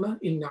جهنم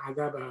إن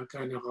عذابها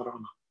كان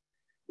غراما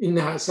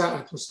إنها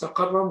ساءت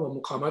مستقرا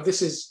ومقاما.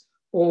 This is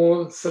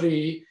all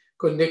three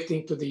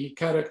connecting to the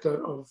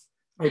character of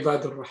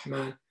عباد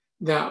الرحمن,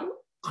 that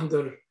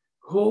under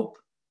hope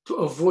to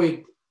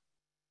avoid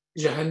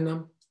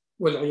Jahannam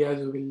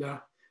والعياذ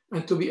بالله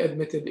and to be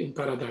admitted in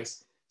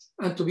paradise.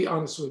 And to be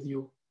honest with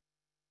you,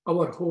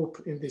 our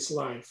hope in this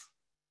life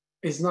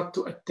is not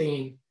to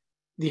attain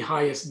the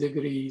highest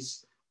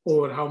degrees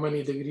or how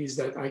many degrees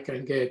that I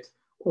can get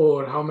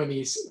or how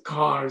many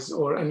cars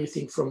or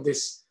anything from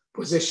these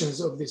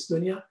possessions of this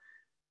dunya.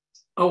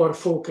 Our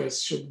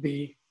focus should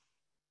be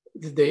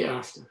the day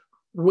after.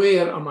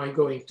 Where am I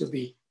going to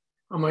be?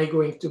 Am I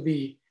going to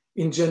be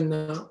in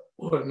Jannah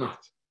or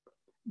not?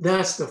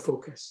 That's the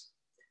focus.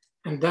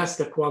 And that's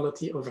the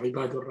quality of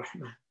Ibadur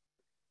Rahman.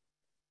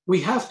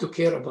 We have to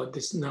care about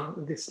this now,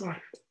 this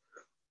life.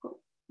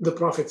 The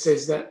Prophet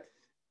says that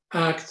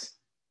act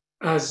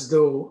as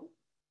though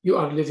you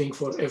are living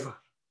forever.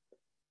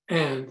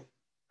 And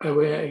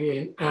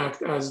again,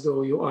 act as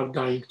though you are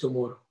dying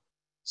tomorrow.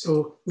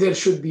 So there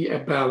should be a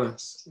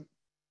balance.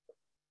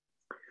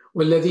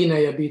 وَالَّذِينَ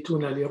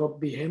يَبِيتُونَ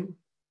لِرَبِّهِمْ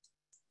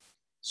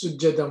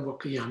سُجَّدًا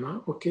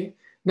وَقِيَامًا. Okay.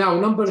 Now,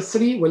 number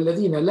 3,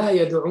 وَالَّذِينَ لَا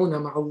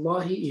يَدْعُونَ مَعَ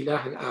اللَّهِ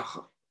إِلَهًا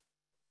آخَرَ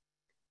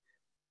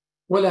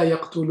وَلَا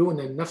يَقْتُلُونَ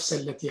النَّفْسَ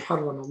الَّتِي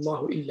حَرَّمَ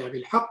اللَّهُ إِلَّا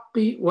بِالْحَقِّ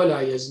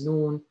وَلَا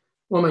يَزْنُونَ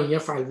وَمَنْ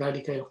يَفْعَلْ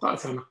ذَلِكَ يَلْقَ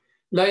أَثَامًا.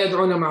 لا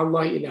يدعون مع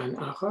الله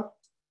إلها آخر,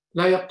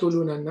 لا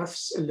يقتلون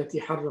النفس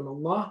التي حرم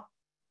الله,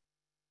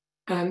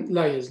 and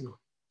لا يزنون.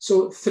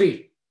 So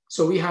 3.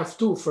 So we have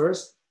 2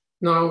 first,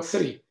 now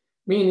 3.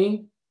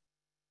 Meaning,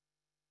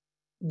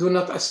 do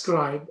not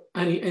ascribe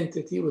any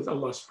entity with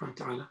Allah subhanahu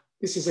wa ta'ala.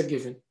 This is a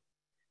given.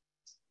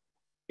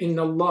 إن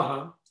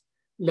الله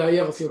لا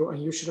يغفر أن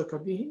يشرك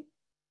به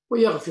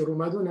ويغفر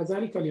ما دون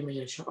ذلك لمن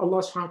يشاء.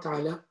 Allah subhanahu wa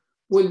ta'ala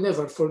will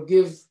never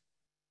forgive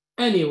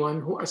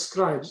anyone who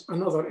ascribes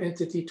another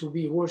entity to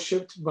be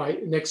worshipped by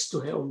next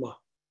to Allah.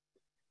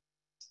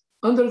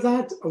 Under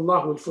that,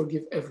 Allah will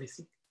forgive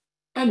everything.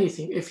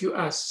 Anything, if you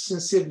ask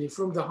sincerely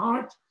from the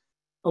heart,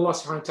 Allah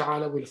subhanahu wa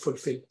ta'ala will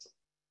fulfill it.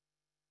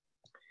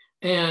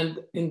 And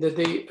in the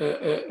day,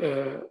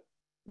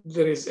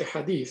 there is a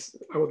hadith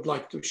I would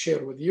like to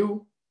share with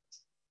you.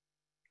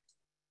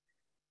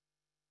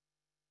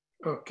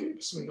 Okay,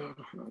 بسم الله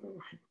الرحمن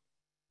الرحيم.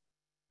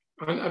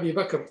 عن أبي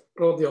بكر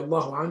رضي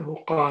الله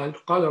عنه قال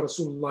قال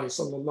رسول الله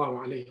صلى الله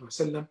عليه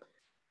وسلم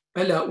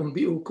ألا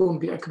أنبئكم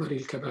بأكبر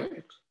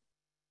الكبائر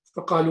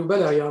فقالوا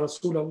بلى يا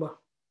رسول الله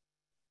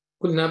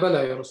قلنا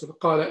بلى يا رسول الله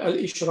قال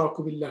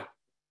الإشراك بالله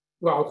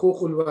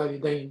وعقوق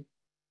الوالدين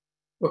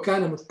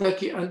وكان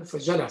متكئا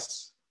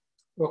فجلس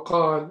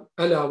وقال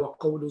ألا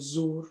وقول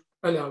الزور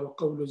ألا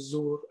وقول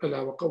الزور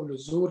ألا وقول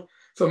الزور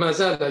فما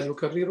زال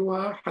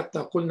يكررها حتى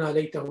قلنا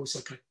ليته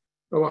سكت.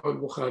 رواه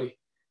البخاري.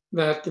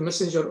 That the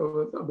messenger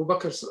of Abu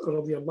Bakr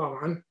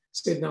radiallahu anhu,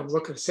 Sayyidina Abu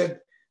Bakr said,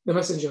 the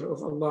messenger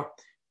of Allah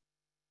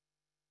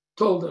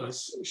told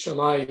us, shall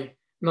I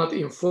not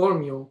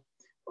inform you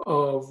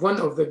of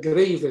one of the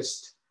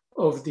gravest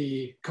of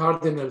the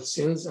cardinal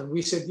sins? And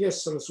we said,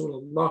 yes,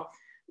 Rasulullah,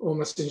 O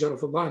messenger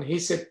of Allah. And he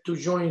said to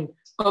join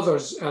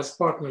others as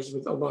partners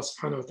with Allah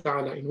subhanahu wa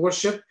ta'ala in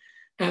worship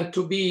and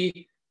to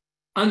be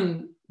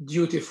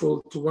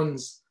undutiful to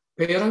one's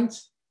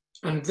parents.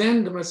 And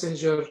then the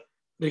messenger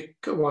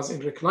was in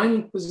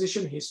reclining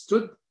position. He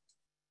stood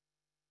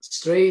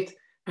straight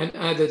and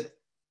added,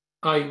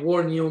 I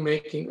warn you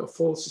making a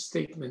false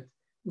statement,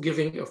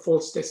 giving a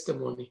false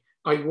testimony.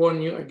 I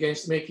warn you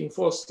against making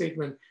false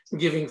statement,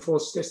 giving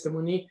false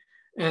testimony.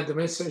 And the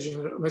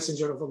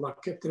messenger of Allah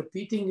kept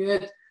repeating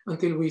it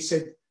until we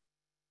said,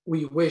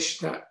 we wish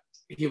that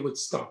he would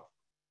stop.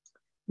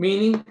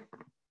 Meaning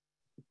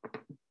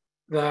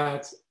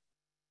that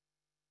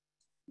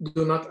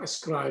do not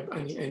ascribe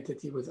any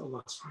entity with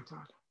Allah subhanahu wa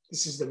ta'ala.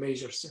 This is the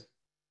major sin.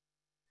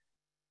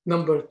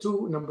 Number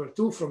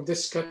two from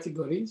these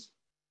categories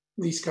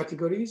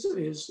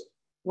is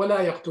وَلَا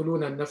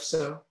يَقْتُلُونَ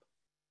النَّفْسَ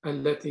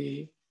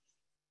الَّتِي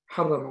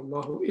حَرَّمَ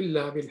اللَّهُ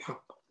إِلَّا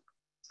بِالْحَقِّ.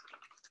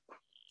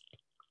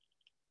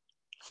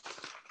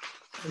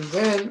 And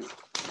then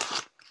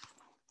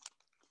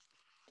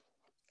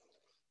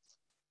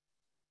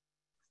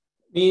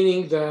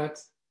meaning that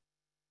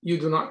you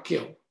do not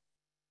kill.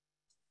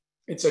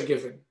 It's a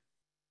given.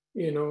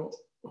 You know,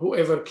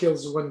 whoever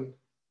kills one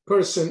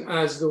person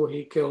as though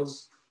he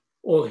kills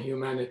all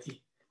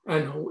humanity,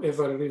 and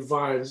whoever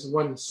revives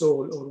one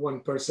soul or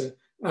one person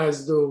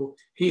as though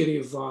he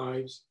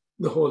revives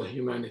the whole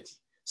humanity.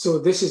 So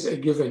this is a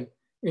given.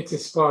 It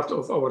is part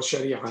of our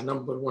Sharia.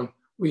 Number 1,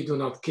 we do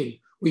not kill.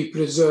 We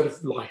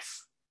preserve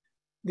life.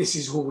 This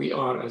is who we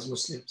are as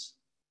Muslims.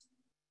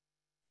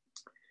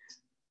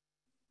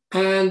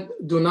 And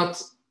do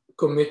not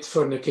commit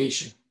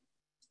fornication.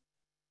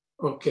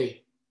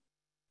 Okay.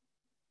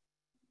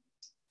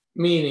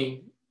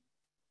 Meaning,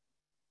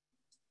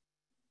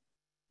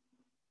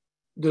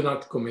 do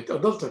not commit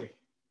adultery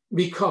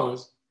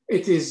because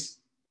it is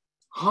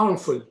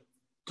harmful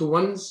to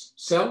one's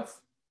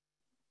self,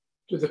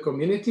 to the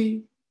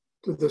community,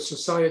 to the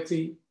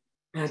society,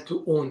 and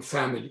to own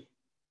family.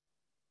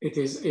 It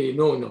is a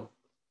no-no.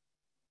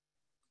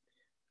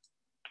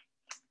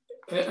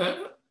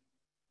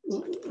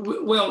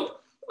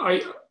 Well,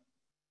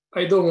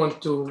 I don't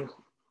want to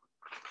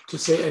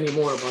say any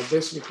more about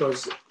this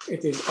because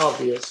it is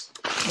obvious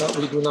that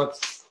we do not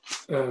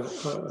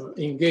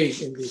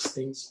engage in these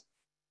things.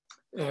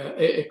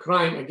 A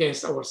crime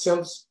against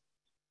ourselves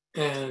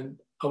and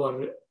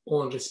our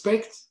own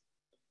respect,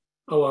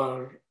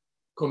 our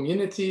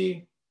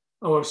community,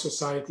 our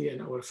society,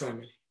 and our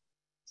family.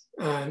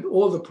 And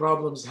all the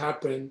problems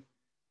happen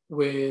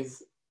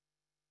with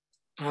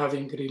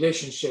having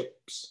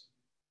relationships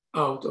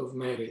out of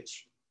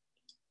marriage.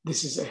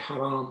 This is a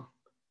haram.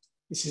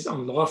 This is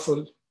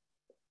unlawful,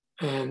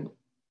 and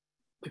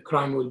the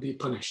crime will be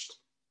punished.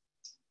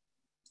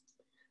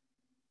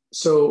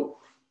 So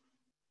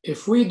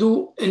if we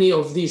do any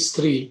of these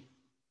three,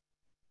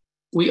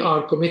 we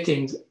are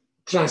committing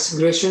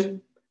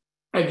transgression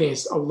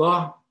against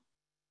Allah,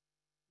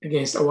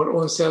 against our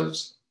own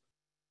selves,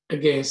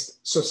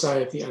 against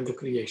society and the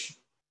creation.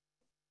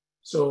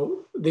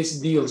 So this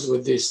deals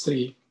with these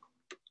three.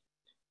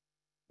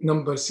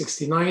 Number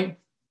 69,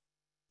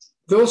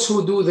 those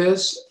who do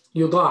this,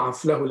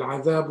 يضاعف له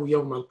العذاب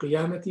يوم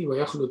القيامة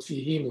ويخلد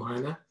فيه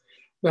مهانا,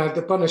 that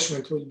the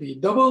punishment will be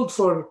doubled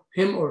for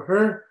him or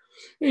her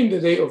in the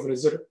day of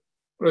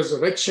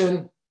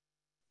resurrection,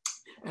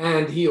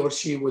 and he or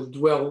she will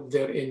dwell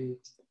there in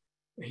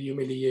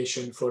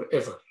humiliation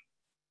forever.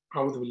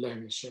 أعوذ بالله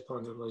من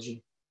الشيطان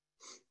الرجيم.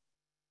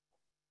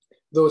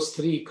 Those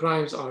three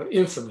crimes are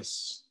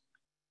infamous,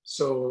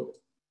 so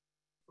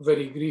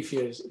very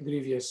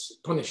grievous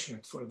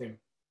punishment for them.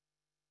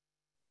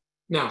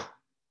 Now,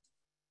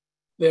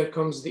 there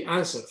comes the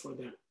answer for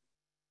that.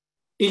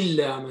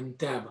 إلا من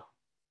تاب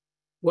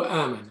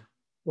وآمن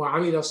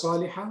وعمل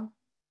صالحا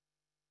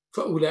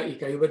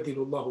فأولئك يبدل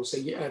الله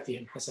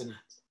سيئاتهم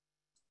حسنات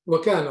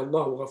وكان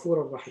الله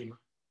غفورا رحيما.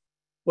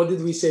 What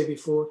did we say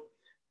before?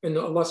 And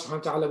Allah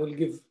subhanahu wa ta'ala will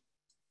give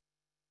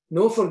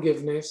no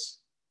forgiveness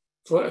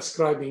for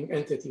ascribing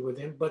entity with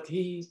him, but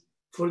he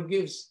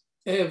forgives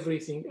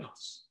everything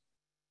else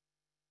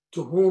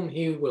to whom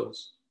he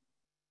wills,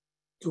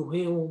 to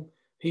whom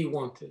he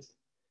wanted.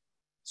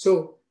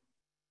 So,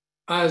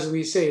 as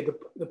we say,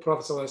 the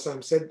Prophet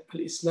ﷺ said,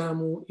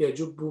 Al-Islamu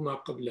yajubbu ma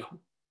qablahu,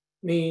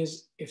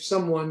 means if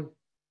someone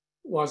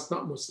was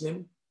not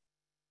Muslim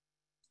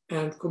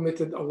and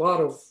committed a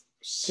lot of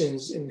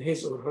sins in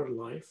his or her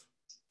life,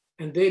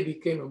 and they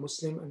became a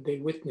Muslim and they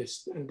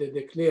witnessed and they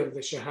declared the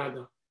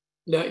Shahada,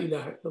 La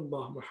ilaha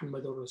illallah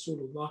Muhammadur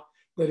Rasulullah,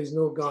 there is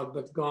no God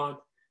but God,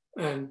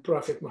 and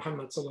Prophet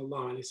Muhammad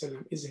sallallahu alaihi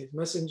wasallam is his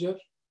messenger,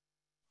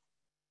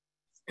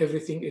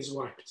 everything is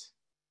wiped.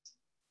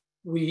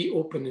 We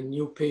open a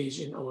new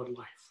page in our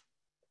life.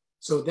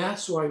 So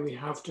that's why we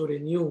have to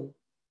renew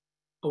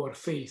our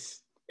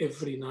faith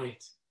every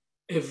night,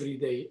 every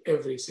day,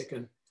 every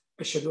second.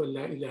 Ashhadu an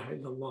la ilaha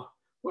illallah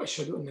wa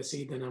ashhadu anna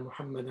sayyidana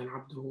Muhammadan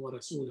abduhu wa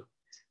rasuluh.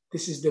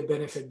 This is the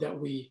benefit that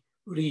we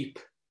reap.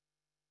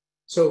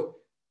 So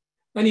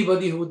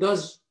anybody who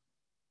does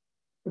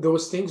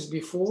those things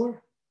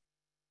before,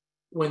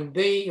 when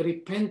they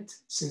repent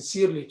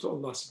sincerely to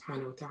Allah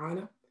subhanahu wa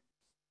ta'ala,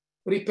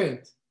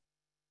 repent,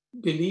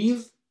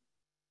 believe,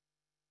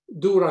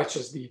 do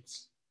righteous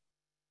deeds.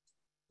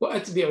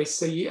 وَأَتْبِعِ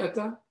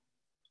السَّيِّئَةَ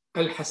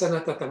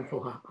الْحَسَنَةَ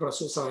تَمْحُهَا.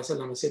 Rasul sallallahu alayhi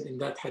wa sallam said in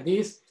that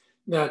hadith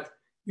that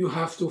you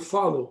have to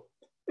follow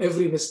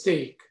every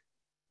mistake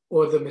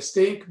or the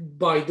mistake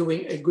by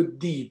doing a good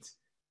deed,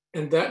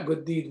 and that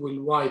good deed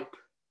will wipe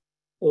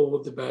all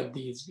the bad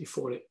deeds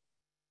before it.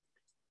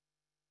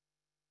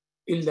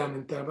 إِلَّا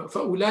مِنْ تَابَ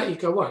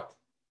فَأُولَٰئِكَ what?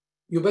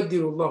 يُبَدِّلُ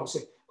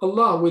اللَّهُ.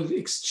 Allah will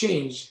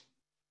exchange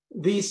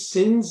these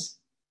sins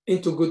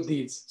into good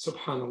deeds,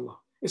 subhanallah.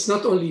 It's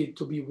not only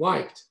to be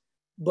wiped,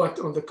 but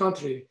on the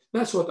contrary,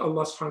 that's what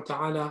Allah subhanahu wa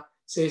ta'ala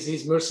says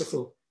he's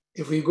merciful.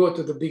 If we go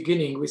to the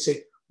beginning, we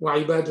say,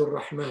 وَعِبَادُ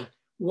الرَّحْمَنِ.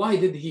 Why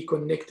did he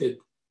connected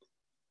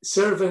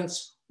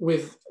servants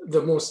with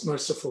the most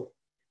merciful?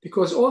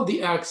 Because all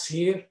the acts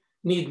here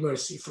need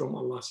mercy from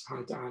Allah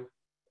subhanahu wa ta'ala.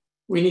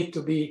 We need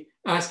to be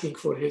asking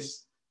for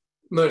his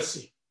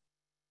mercy.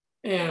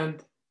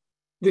 And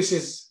this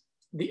is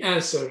the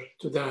answer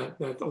to that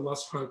Allah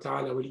subhanahu wa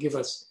ta'ala will give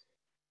us.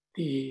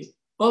 The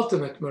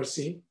ultimate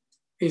mercy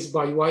is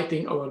by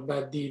wiping our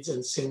bad deeds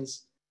and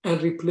sins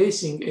and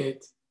replacing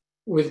it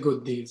with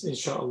good deeds,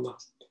 inshallah.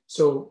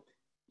 So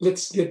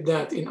let's get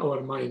that in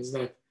our minds,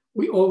 that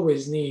we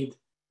always need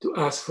to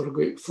ask for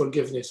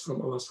forgiveness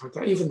from Allah subhanahu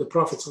wa ta'ala. Even the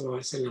Prophet sallallahu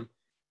alaihi wasallam,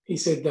 he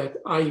said that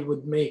I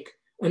would make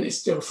an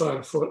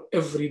istighfar for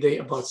every day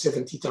about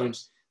 70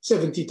 times.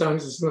 70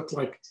 times is not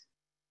like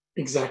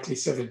exactly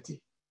 70. It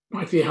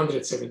might be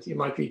 170, it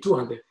might be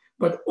 200,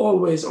 but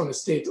always on a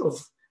state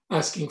of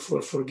asking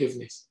for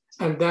forgiveness.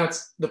 And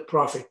that's the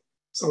Prophet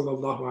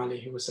sallallahu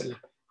alaihi wasallam.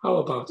 How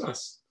about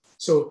us?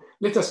 So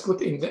let us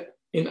put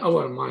in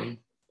our mind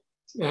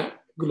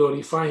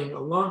glorifying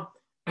Allah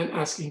and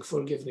asking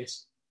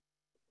forgiveness.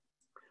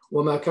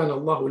 وَمَا كَانَ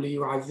اللَّهُ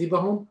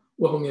لِيُعَذِّبَهُمْ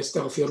وهم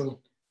يستغفرون.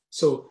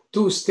 So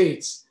two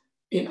states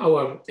in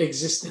our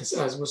existence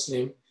as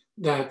Muslim,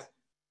 that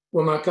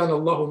وَمَا كَانَ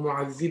اللَّهُ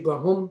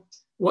مُعَذِّبَهُمْ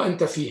وَأَنْتَ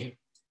فِيهِمْ.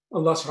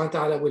 Allah subhanahu wa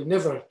ta'ala will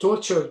never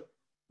torture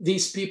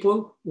these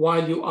people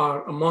while you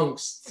are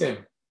amongst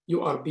them,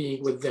 you are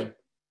being with them.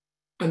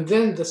 And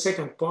then the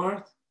second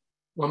part,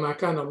 وَمَا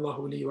كَانَ اللَّهُ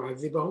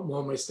لِيُعَذِّبَهُمْ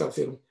وَهُمْ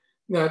يَسْتَغْفِرُونَ,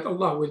 that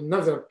Allah will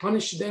never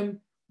punish them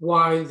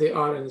while they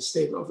are in a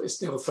state of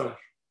istighfar.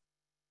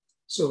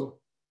 So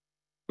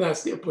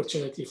that's the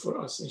opportunity for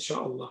us,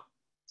 inshallah.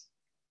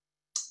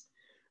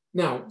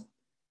 Now,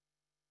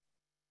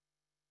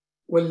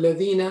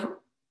 وَالَّذِينَ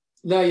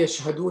لَا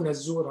يَشْهَدُونَ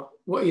الزُّورَ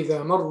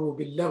وَإِذَا مَرُّوا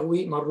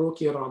بِاللَّغْوِ مَرُّوا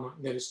كِرَامًا.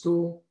 There is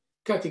two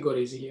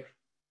categories here.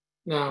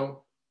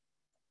 Now,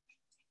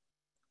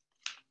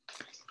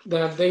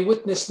 that they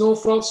witness no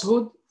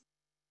falsehood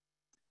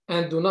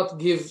and do not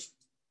give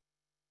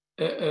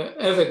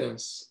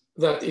evidence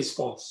that is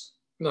false.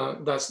 Now,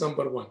 that's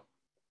number one.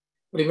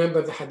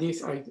 Remember the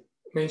hadith I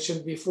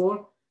mentioned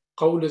before,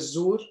 قول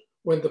الزور,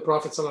 when the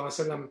Prophet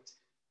ﷺ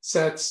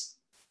sat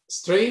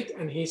straight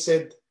and he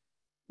said,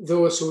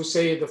 those who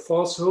say the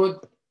falsehood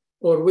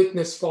or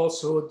witness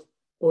falsehood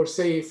or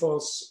say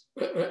false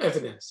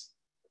evidence,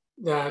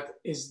 that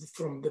is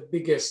from the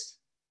biggest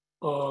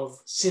of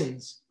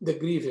sins, the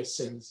grievous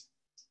sins,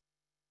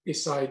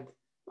 beside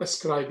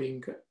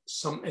ascribing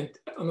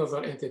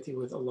another entity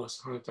with Allah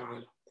subhanahu wa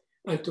ta'ala,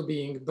 and to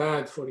being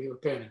bad for your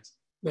parents.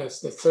 That's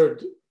the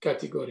third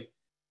category.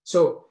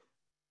 So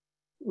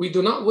we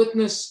do not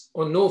witness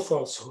or know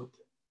falsehood,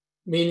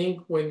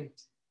 meaning when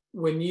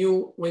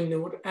you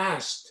were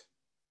asked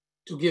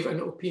to give an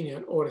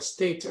opinion or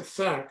state a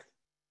fact,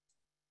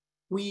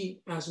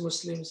 we as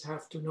Muslims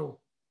have to know.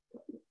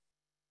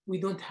 We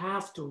don't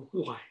have to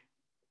lie.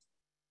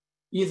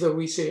 Either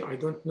we say, I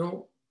don't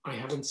know, I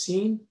haven't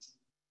seen,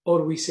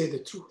 or we say the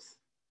truth.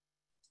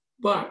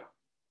 But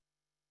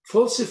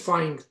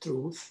falsifying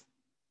truth,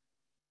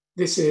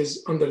 this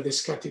is under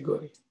this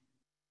category.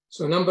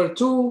 So number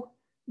two,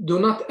 do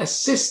not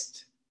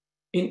assist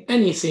in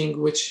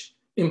anything which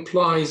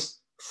implies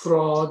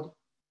fraud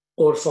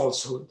or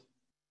falsehood.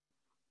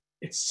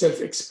 It's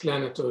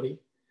self-explanatory.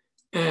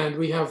 And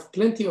we have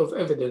plenty of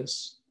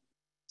evidence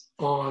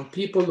on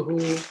people who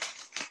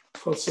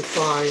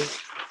falsify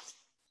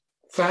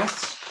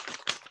facts,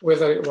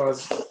 whether it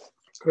was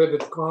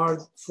credit card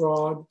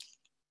fraud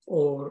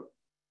or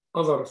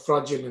other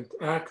fraudulent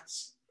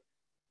acts.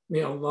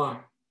 May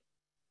Allah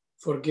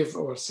forgive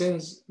our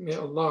sins. May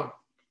Allah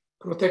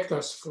protect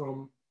us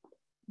from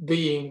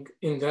being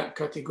in that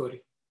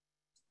category.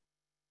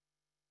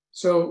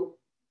 So,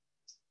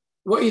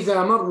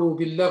 وَإِذَا مَرُّوا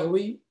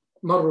بِاللَّغْوِ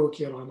مَرُّوا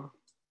كِرَامًا,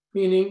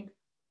 meaning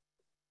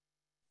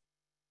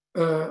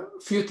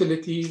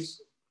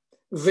futilities,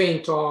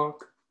 vain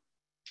talk,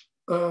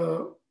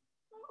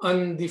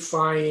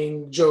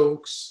 undefined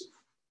jokes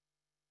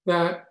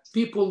that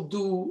people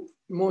do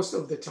most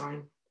of the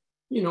time.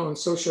 You know, on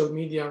social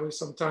media, we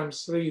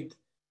sometimes read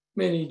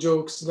many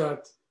jokes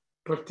that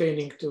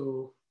pertaining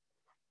to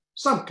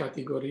some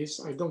categories.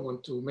 I don't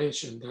want to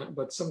mention that,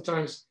 but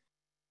sometimes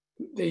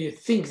they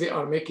think they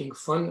are making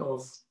fun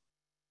of,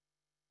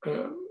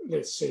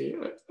 let's say,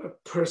 a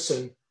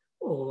person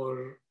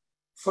or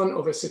fun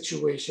of a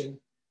situation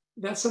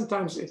that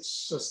sometimes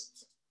it's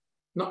just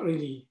not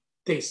really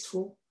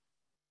tasteful.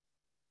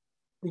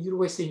 You're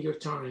wasting your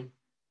time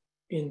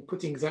in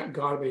putting that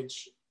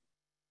garbage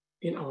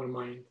in our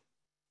mind.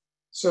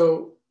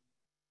 So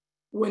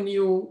when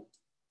you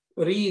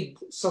read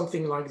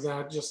something like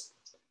that, just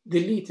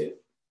delete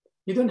it.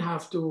 You don't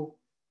have to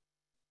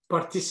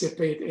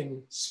participate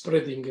in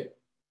spreading it,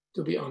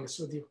 to be honest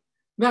with you.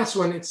 That's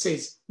when it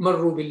says,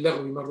 marru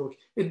bil-lagwi marru.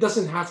 It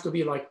doesn't have to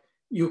be like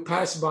you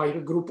pass by a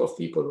group of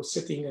people who are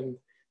sitting and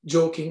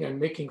joking and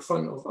making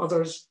fun of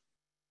others.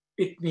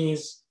 It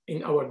means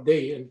in our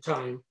day and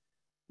time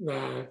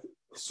that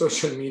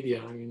social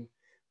media, I mean,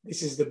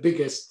 this is the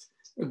biggest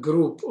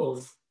group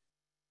of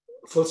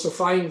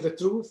falsifying the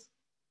truth,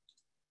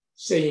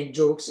 saying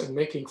jokes and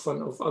making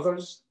fun of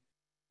others,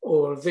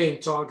 or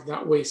vain talk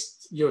that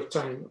wastes your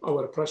time,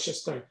 our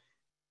precious time.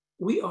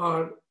 We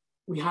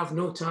have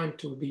no time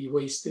to be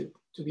wasted,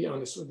 to be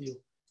honest with you,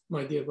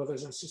 my dear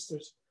brothers and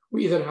sisters.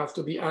 We either have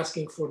to be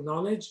asking for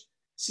knowledge,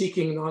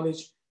 seeking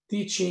knowledge,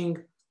 teaching,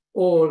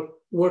 or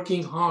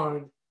working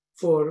hard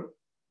for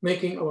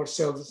making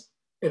ourselves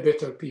a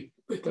better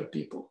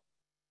people.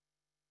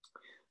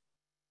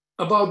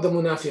 About the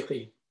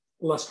munafiqeen,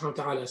 Allah subhanahu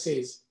wa ta'ala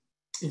says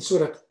in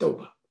Surat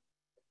al-Tawbah,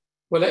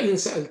 وَلَئِن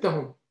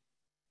سَأَلْتَهُمْ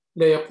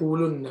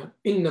لَيَقُولُنَّ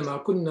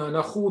إِنَّمَا كُنَّا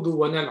نَخُوضُ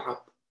وَنَلْعَبُ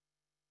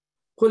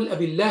قُلْ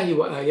أَبِاللَّهِ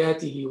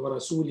وَآيَاتِهِ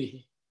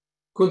وَرَسُولِهِ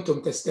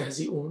كُنْتُمْ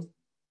تَسْتَهْزِئُونَ.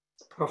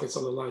 Prophet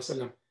sallallahu alaihi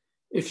wasallam,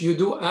 if you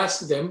do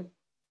ask them,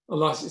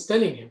 Allah is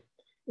telling him,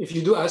 if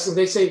you do ask them,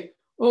 they say,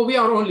 oh, we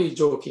are only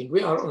joking,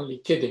 we are only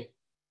kidding,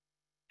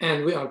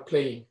 and we are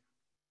playing.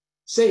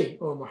 Say,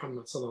 oh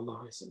Muhammad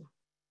sallallahu alaihi wasallam,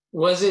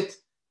 was it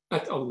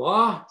at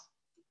Allah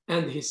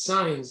and His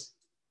signs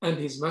and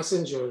His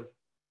messenger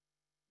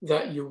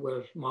that you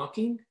were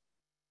mocking?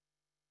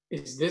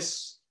 Is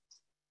this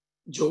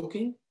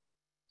joking.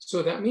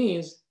 So that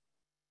means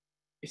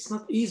it's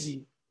not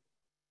easy,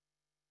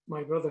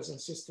 my brothers and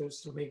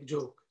sisters, to make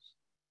jokes.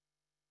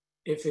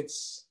 If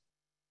it's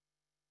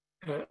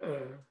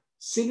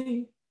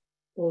silly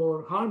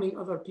or harming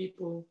other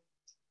people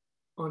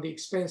on the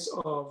expense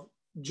of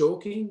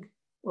joking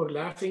or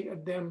laughing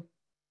at them,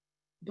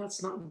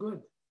 that's not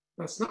good.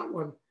 That's not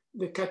one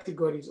the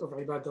categories of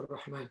Ibad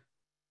al-Rahman.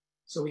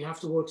 So we have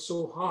to work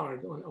so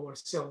hard on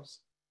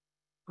ourselves,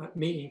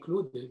 me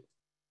included.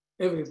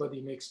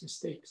 Everybody makes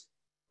mistakes,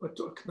 but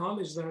to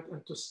acknowledge that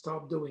and to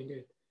stop doing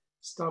it,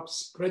 stop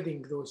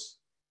spreading those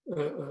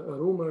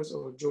rumors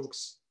or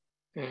jokes.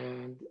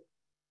 And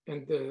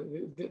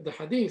the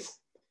hadith,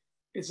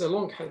 it's a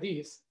long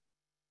hadith.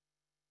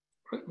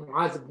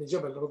 Mu'adh ibn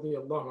Jabal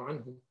radiyallahu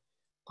anhu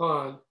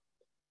قال,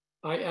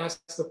 I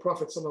asked the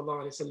Prophet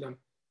sallallahu alaihi wasallam,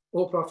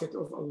 O Prophet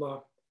of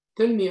Allah,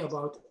 tell me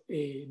about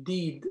a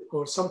deed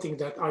or something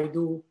that I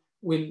do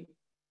will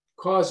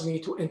cause me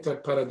to enter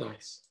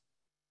paradise.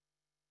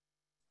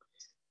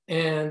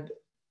 And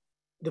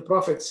the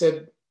Prophet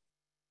said,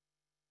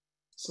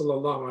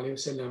 sallallahu alaihi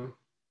wasallam,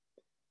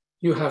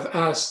 you have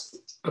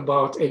asked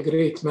about a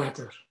great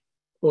matter,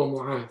 O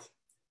Mu'adh.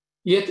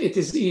 Yet it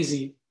is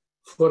easy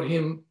for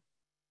him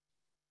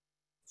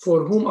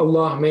for whom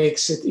Allah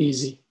makes it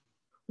easy.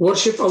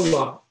 Worship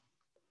Allah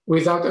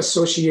without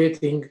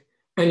associating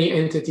any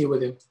entity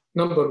with him,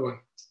 number one.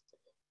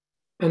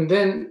 And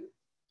then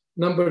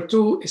number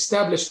two,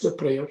 establish the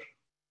prayer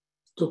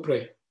to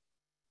pray.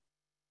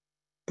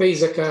 Pay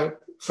zakat,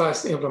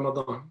 fast in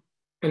Ramadan,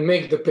 and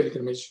make the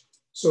pilgrimage.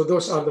 So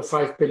those are the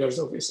 5 pillars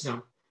of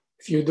Islam.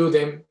 If you do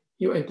them,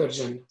 you enter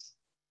Jannah.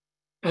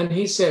 And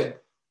he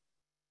said,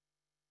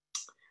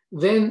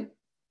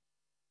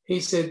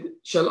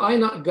 shall I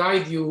not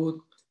guide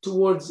you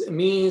towards a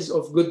means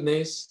of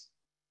goodness?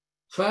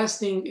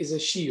 Fasting is a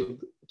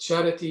shield.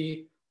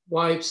 Charity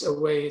wipes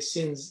away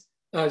sins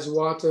as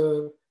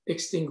water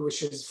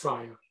extinguishes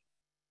fire.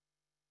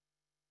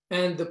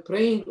 And the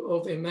praying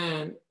of a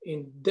man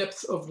in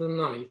depth of the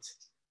night,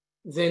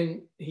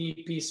 then he,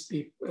 peace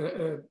be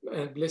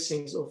and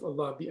blessings of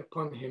Allah be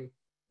upon him,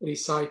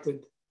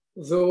 recited,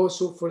 those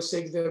who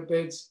forsake their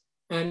beds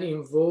and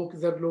invoke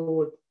their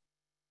Lord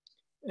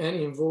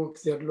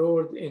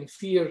in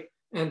fear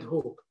and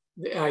hope.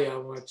 The ayah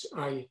which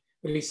I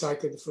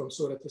recited from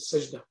Surat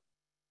al-Sajdah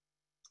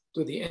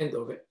to the end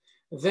of it.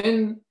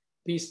 Then,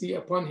 peace be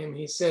upon him,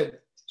 he said,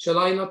 shall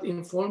I not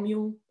inform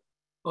you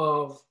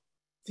of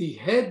the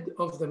head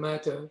of the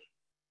matter?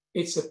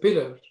 It's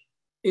pillar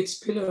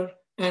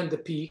and the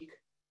peak.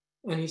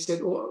 And he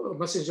said, oh,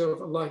 Messenger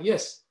of Allah,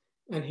 yes.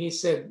 And he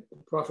said,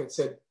 the Prophet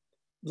said,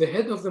 the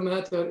head of the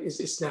matter is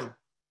Islam,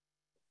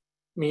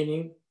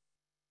 meaning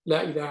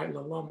La ilaha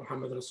illallah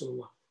Muhammad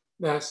Rasulullah.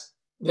 That's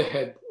the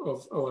head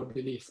of our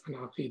belief and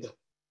aqidah.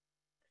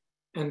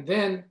 And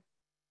then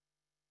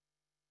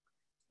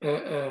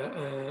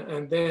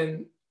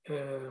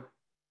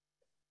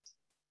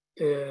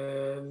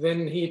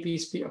he,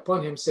 peace be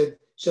upon him, said,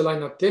 shall I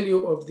not tell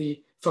you of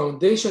the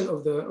foundation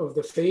of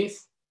the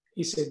faith?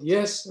 He said,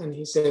 yes. And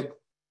he said,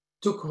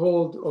 took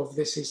hold of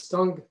the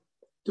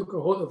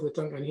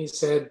tongue, and he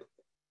said,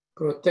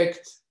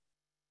 protect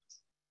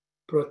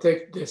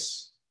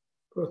this.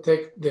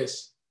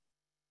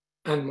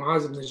 And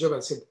Mu'adh ibn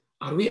Jabal said,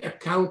 are we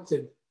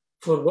accounted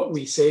for what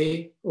we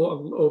say,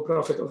 O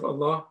Prophet of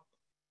Allah?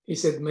 He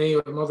said, may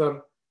your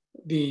mother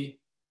be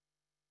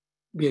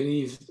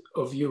bereaved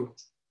of you.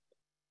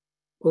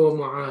 O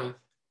Mu'adh,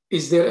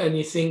 is there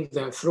anything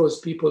that throws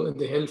people in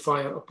the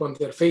hellfire upon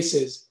their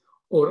faces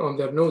or on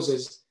their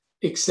noses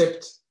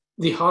except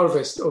the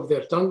harvest of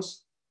their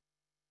tongues?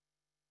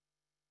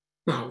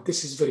 Now,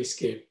 this is very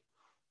scary.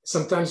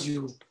 Sometimes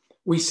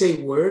we say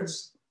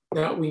words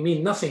that we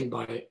mean nothing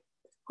by it.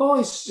 Oh,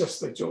 it's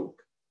just a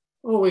joke.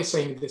 Always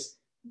saying this.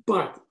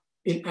 But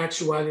in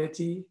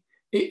actuality,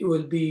 it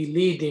will be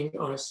leading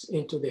us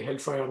into the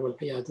hellfire,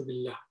 wal-'iyadu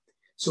billah.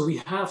 So we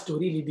have to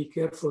really be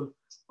careful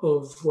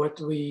of what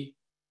we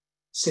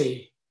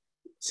say.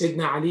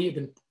 Sayyidina Ali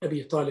ibn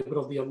Abi Talib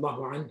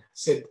radiyallahu anhu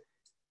said,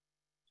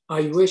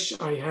 I wish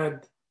I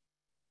had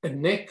a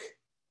neck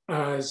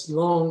as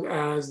long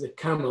as the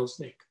camel's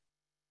neck.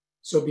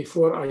 So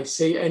before I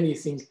say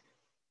anything,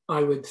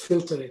 I would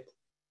filter it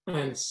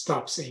and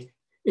stop saying.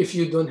 If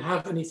you don't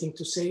have anything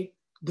to say,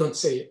 don't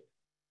say it.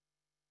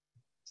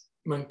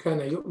 من كان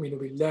يؤمن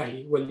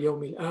بالله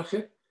واليوم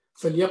الآخر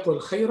فليقل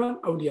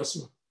خيرا أو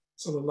ليصمت.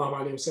 Sallallahu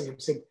alayhi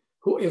wasallam said,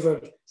 whoever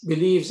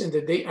believes in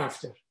the day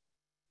after,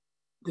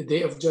 the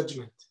day of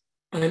judgment,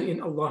 and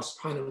in Allah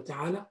subhanahu wa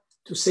ta'ala,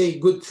 to say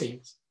good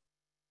things.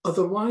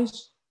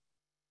 Otherwise,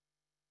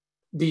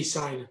 be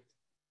silent,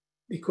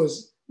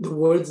 because the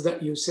words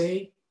that you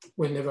say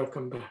will never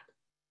come back.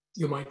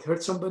 You might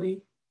hurt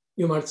somebody,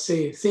 you might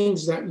say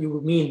things that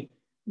you mean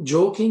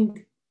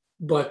joking,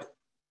 but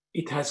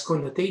it has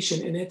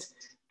connotation in it,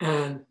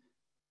 and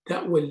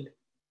that will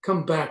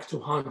come back to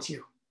haunt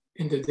you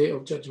in the day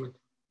of judgment.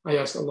 I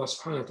ask Allah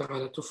subhanahu wa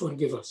ta'ala to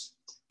forgive us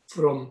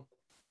from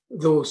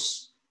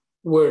those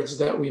words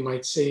that we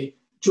might say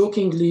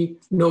jokingly,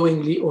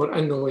 knowingly, or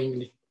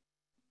unknowingly.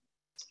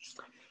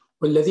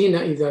 والذين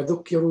إذا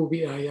ذكروا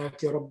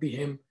بآيات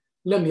ربهم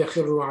لم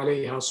يخروا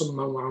عليها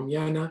صما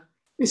وعميانا.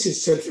 This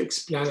is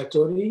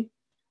self-explanatory.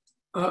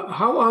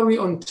 How are we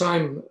on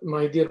time,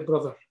 my dear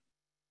brother?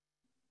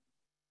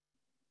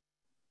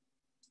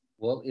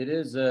 Well, it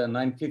is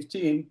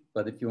 9:15,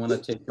 but if you want to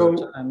take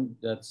your time,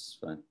 that's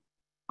fine.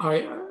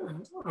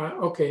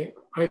 Okay,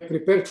 I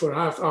prepared for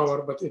half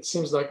hour, but it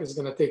seems like it's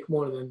going to take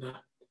more than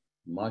that.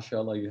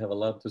 MashaAllah, you have a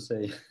lot to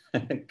say.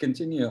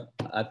 Continue.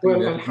 I think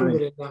well,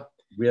 alhamdulillah.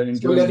 We are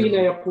enjoying والذين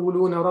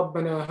يقولون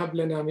ربنا هب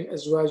لنا من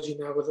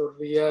أزواجنا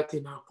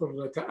وذرياتنا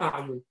قرة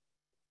أعين.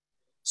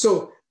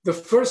 So the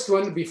first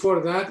one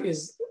before that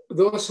is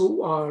those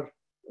who are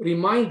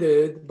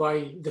reminded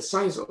by the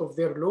signs of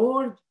their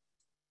Lord.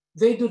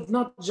 They did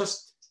not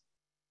just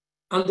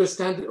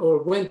understand it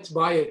or went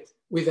by it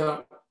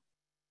without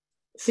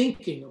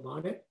thinking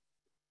about it.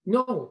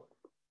 No,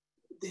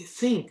 they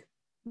think,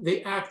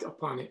 they act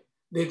upon it.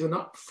 They do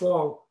not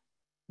fall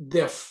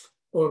deaf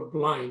or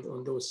blind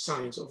on those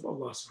signs of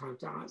Allah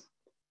subhanahu wa ta'ala.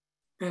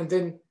 And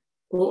then,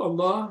 oh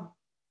Allah,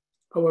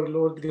 our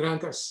Lord,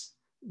 grant us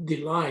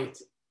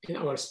delight in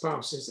our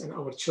spouses and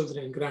our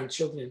children and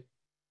grandchildren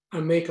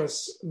and make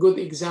us good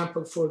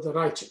example for the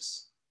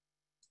righteous.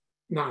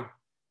 Now,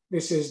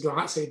 this is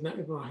dua Sayyidina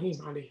Ibrahim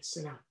alayhi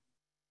salam.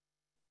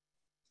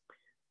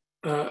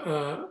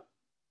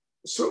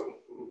 So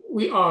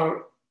we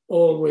are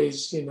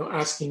always,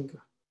 asking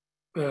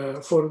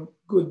for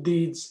good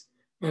deeds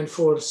and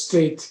for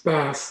straight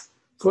path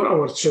for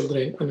our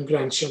children and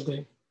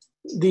grandchildren.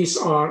 These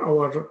are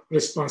our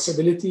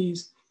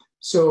responsibilities.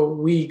 So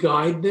we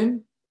guide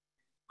them,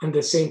 and at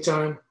the same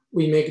time,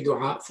 we make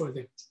dua for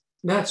them.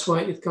 That's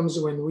why it comes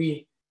when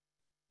we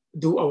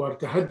do our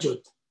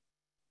tahajjud.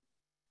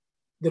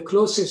 The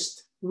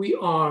closest we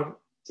are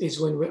is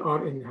when we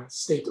are in a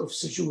state of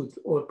sujood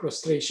or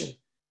prostration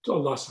to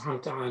Allah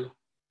subhanahu wa ta'ala.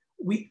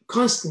 We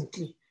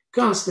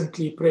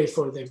constantly pray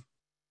for them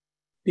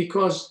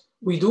because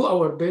we do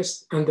our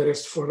best and the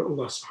rest for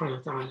Allah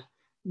subhanahu wa ta'ala.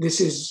 This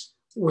is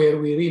where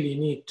we really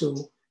need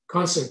to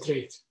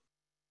concentrate.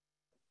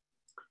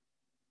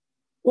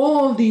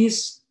 All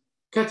these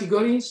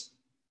categories,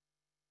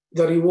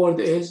 the reward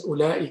is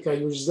أولئك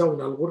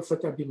يجزون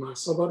الغرفة بما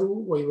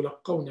صبروا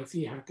ويلقون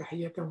فيها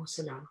تحية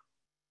وسلاما.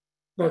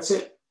 That's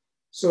it.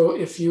 So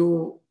if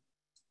you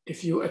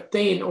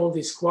attain all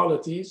these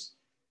qualities,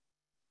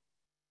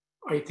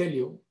 I tell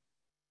you,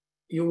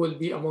 you will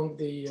be among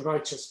the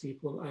righteous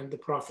people and the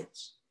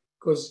prophets,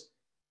 because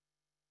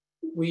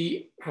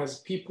we as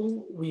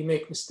people, we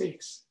make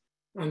mistakes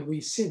and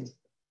we sin.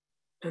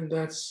 And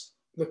that's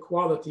the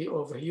quality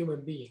of a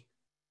human being,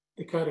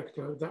 the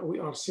character that we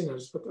are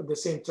sinners, but at the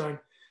same time,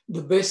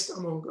 the best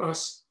among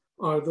us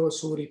are those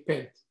who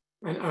repent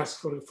and ask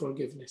for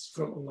forgiveness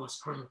from Allah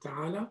subhanahu wa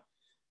ta'ala.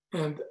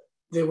 And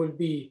they will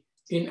be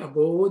in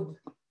abode,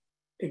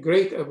 a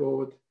great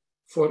abode,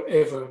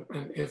 forever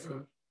and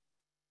ever.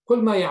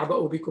 قُلْ مَا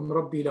يَعْبَأُ بِكُمْ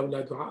رَبِّي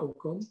لَوْلَا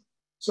دُعَاؤُكُمْ.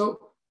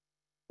 So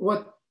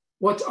what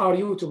are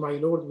you to my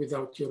Lord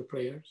without your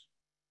prayers?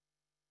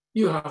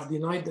 You have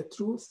denied the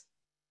truth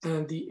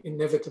and the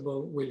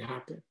inevitable will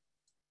happen.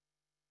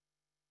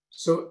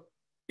 So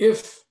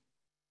if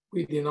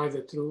we deny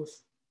the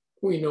truth,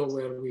 we know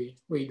where we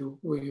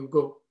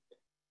go.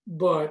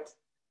 But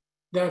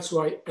that's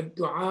why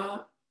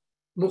ad-du'a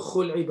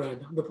mukhul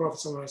ibadah. The Prophet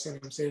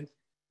ﷺ said,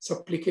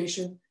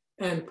 supplication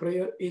and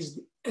prayer is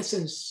the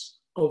essence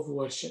of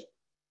worship,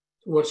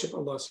 to worship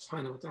Allah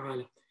subhanahu wa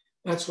ta'ala.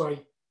 That's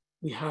why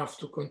we have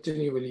to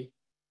continuously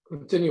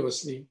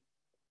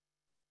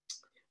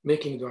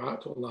making dua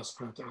to Allah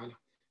subhanahu wa ta'ala.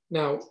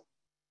 Now,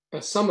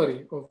 a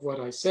summary of what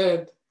I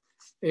said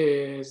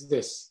is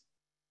this.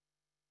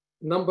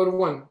 Number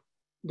one,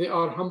 they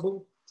are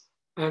humble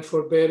and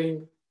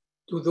forbearing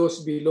to those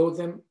below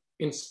them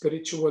in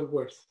spiritual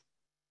worth.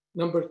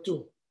 Number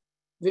two,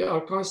 they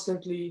are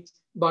constantly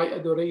by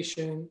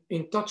adoration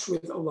in touch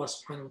with Allah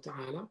subhanahu wa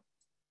ta'ala.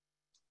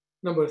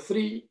 Number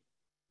three,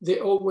 they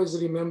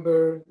always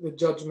remember the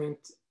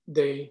judgment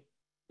day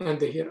and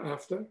the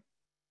hereafter.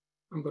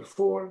 Number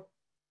four,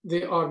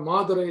 they are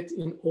moderate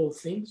in all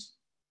things.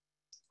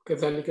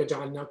 كَذَلِكَ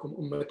جَعَلْنَاكُمْ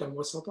أُمَّةً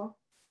وَسَطًا.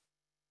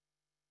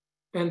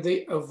 And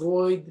they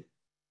avoid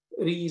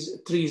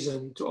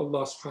treason to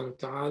Allah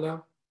subhanahu wa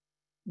ta'ala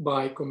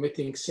by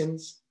committing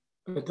sins,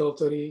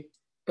 adultery,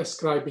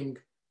 ascribing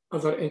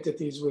other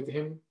entities with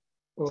Him,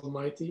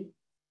 Almighty,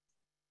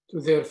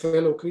 to their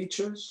fellow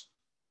creatures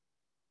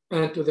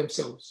and to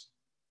themselves.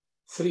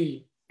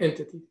 Three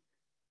entities: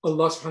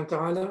 Allah subhanahu wa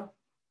ta'ala,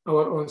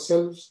 our own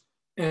selves,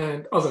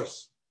 and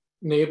others,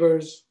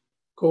 neighbors,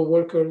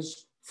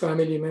 co-workers,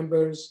 family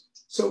members.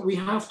 So we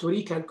have to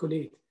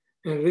recalculate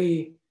and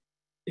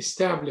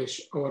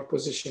re-establish our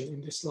position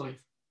in this life.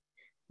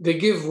 They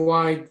give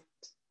wide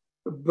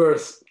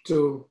birth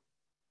to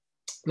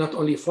not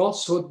only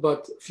falsehood,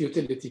 but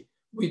futility.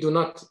 We do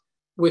not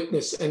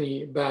witness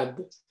any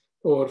bad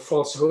or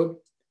falsehood,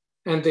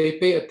 and they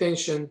pay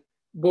attention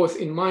both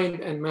in mind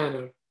and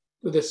manner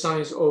to the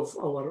signs of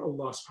our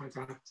Allah subhanahu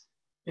wa ta'ala.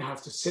 You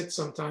have to sit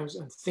sometimes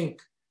and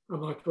think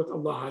about what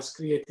Allah has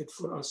created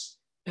for us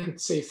and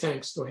say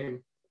thanks to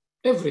Him.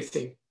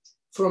 Everything,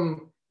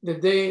 from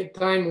the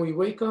time we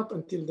wake up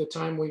until the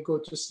time we go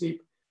to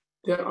sleep,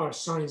 there are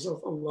signs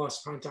of Allah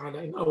subhanahu wa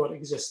ta'ala in our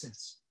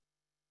existence.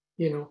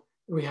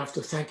 We have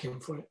to thank Him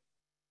for it.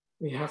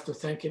 We have to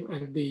thank Him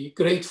and be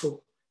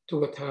grateful to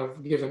what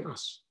have given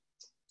us.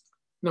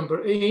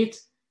 Number 8,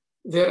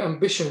 their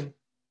ambition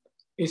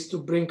is to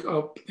bring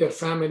up their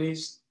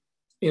families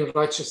in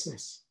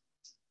righteousness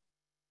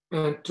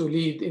and to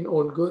lead in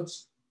all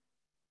goods.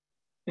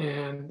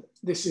 And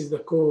this is the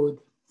code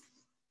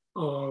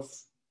of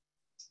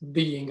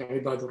being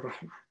Ibadur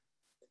Rahman.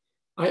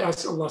 I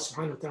ask Allah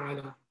subhanahu wa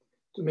ta'ala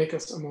to make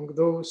us among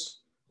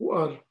those who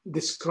are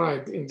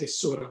described in this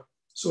surah,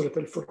 Surat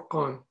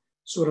al-Furqan,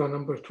 surah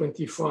number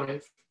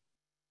 25.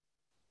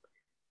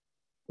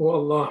 O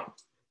Allah,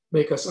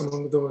 make us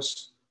among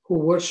those who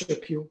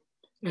worship you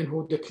and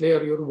who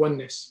declare your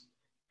oneness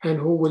and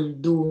who will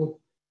do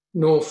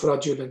no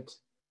fraudulent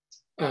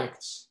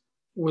acts,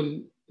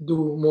 will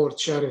do more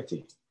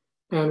charity,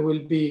 and will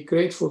be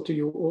grateful to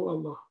you, O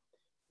Allah.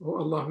 O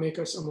Allah, make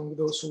us among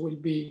those who will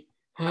be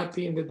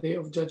happy in the day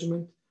of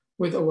judgment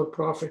with our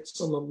Prophet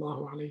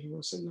sallallahu alaihi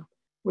wasallam,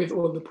 with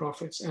all the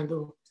prophets and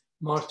the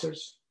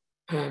martyrs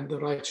and the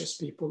righteous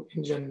people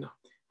in Jannah.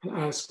 And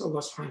ask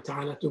Allah subhanahu wa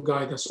ta'ala to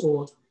guide us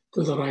all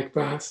to the right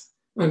path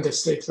and the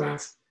straight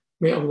path.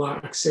 May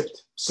Allah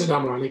accept.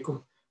 Assalamu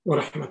alaikum wa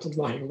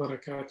rahmatullahi wa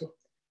barakatuh.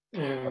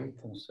 And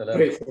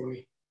pray for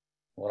me.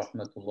 Wa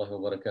rahmatullahi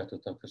wa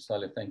barakatuh. Dr.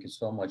 Saleh, thank you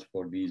so much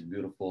for these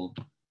beautiful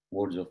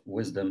words of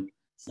wisdom.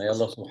 May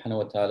Allah subhanahu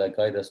wa ta'ala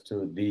guide us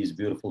to these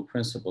beautiful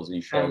principles,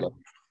 inshallah.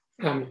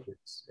 Amen.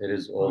 It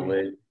is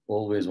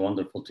always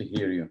wonderful to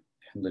hear you.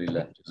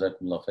 Alhamdulillah.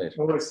 Jazakumullah khair.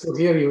 Always to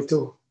hear you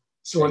too.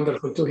 It's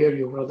wonderful to hear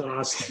you, Brother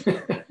Asim.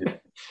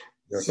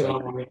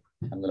 Assalamu alaikum.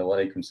 Alhamdulillah. Wa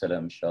alaikum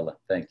salam, inshallah.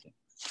 Thank you.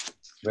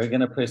 We're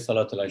going to pray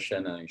Salat al-Isha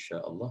now,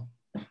 inshallah.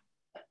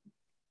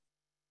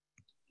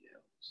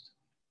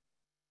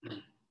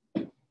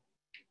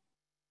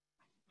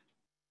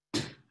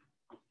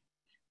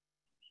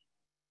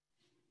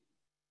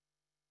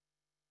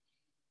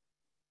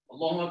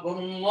 Allahu Akbar,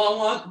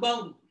 Allahu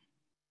Akbar.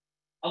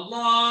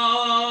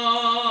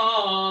 Allahu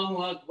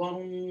Akbar,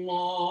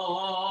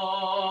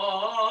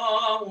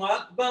 Allahu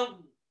Akbar.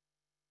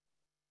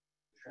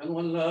 Ashhadu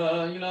an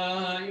la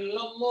ilaha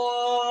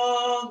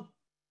illallah.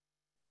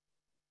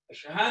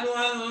 Ashhadu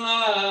an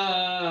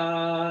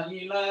la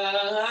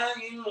ilaha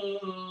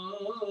illallah.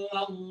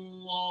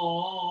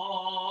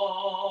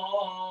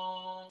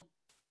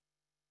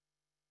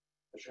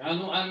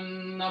 أشهد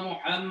أن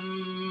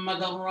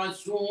محمدا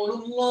رسول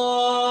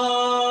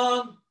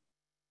الله.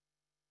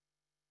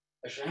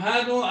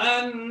 أشهد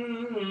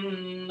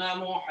أن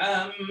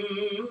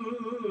محمدا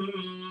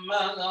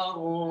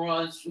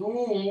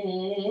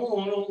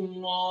رسول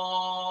الله.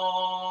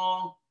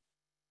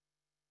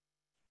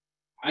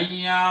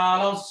 حي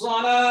على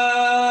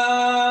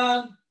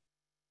الصلاة.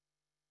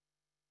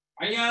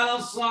 حي على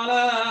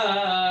الصلاة.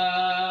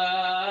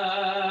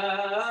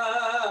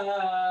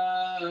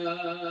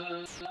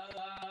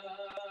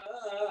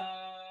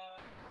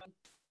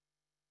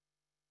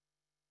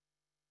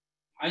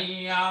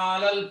 حي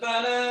على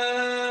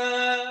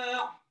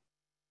الفلاح.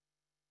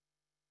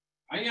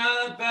 حي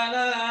على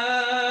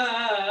الفلاح.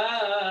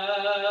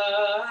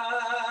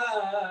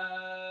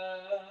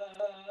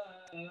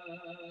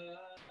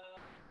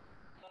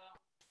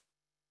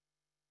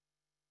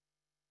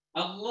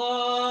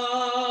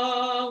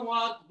 الله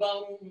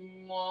أكبر،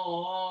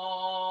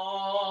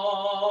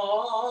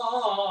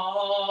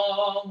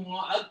 الله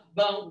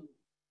أكبر.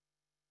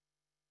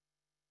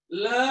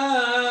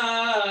 لا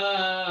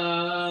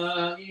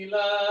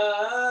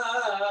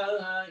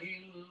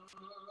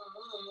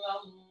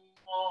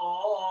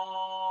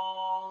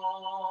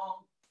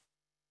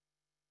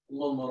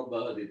اللهم رب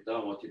هذه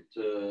الدعوة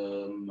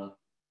التامة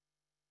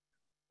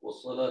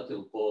والصلاة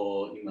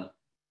القائمة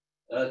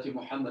آت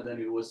محمدا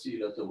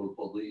الوسيلة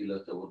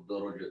والفضيلة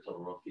والدرجة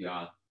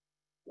الرفيعة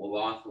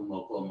وابعثه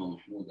مقاما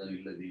محمودا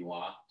الذي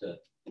وعدته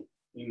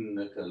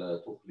إنك لا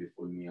تخلف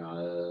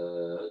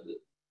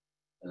الميعاد.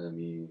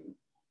 آمين.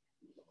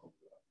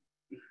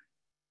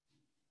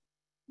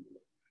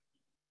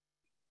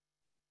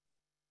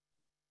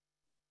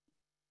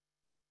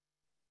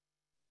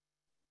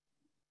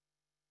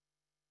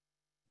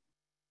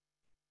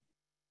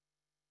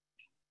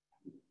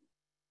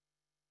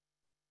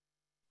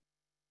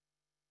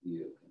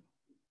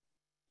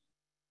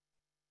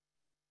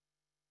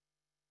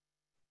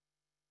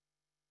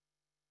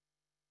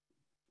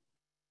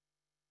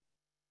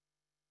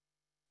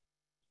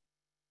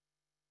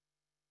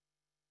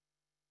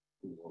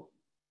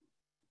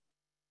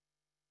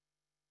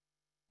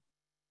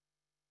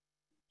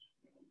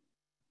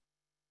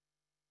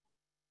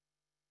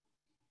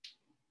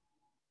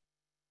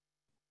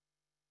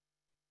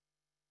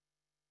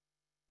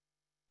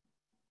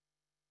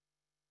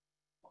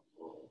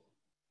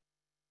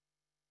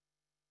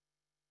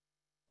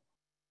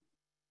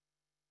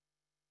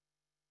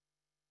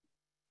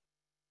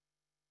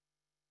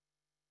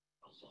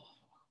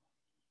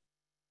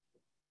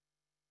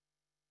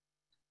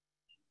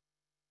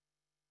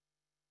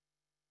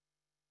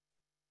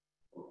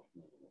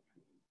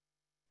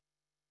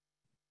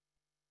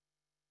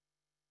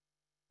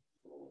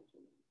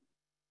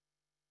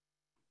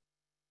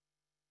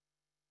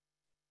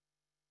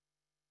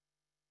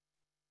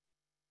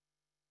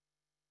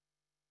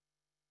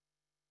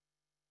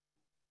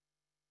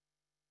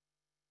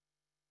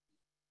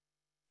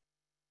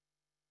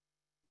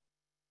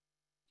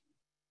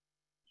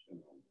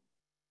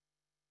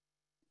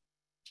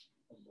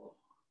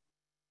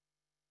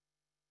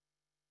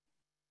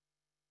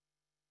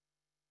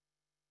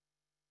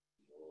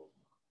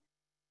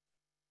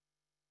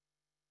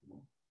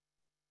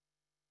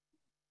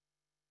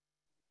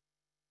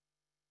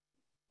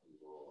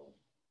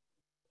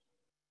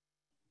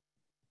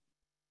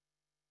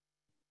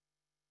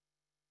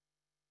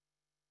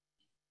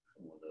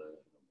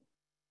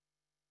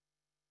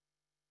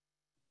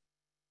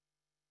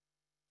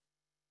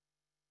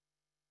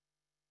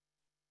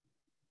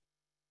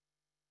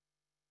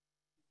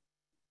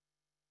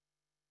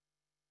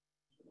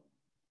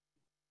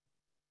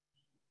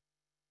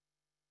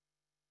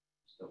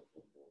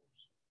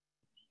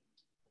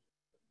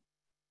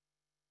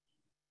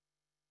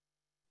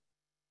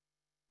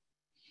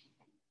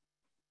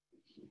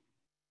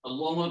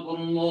 الله أكبر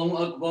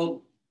الله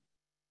أكبر.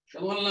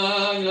 أشهد أن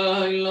لا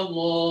إله إلا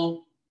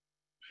الله.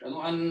 أشهد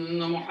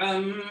أن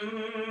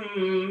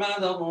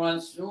محمدا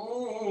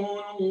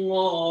رسول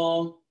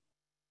الله.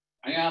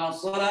 حي على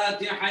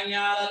الصلاة حي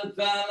على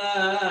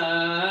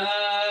الفلاح.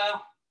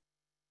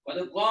 قد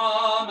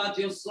قامت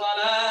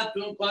الصلاة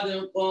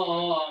قد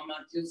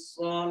قامت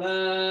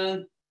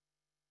الصلاة.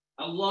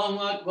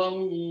 الله أكبر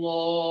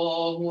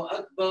الله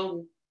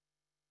أكبر.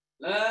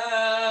 لا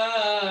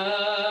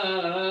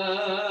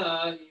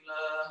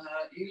إله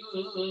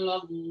إلا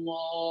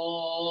الله.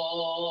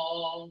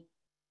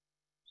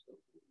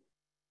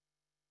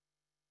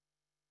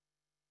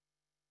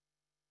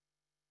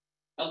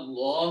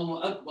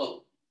 الله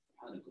أكبر.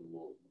 سبحانك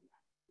اللهم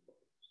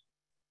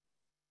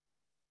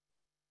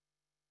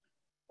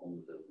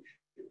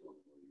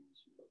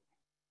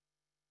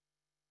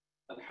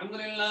الحمد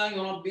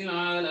لله رب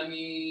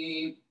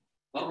العالمين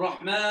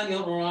الرحمن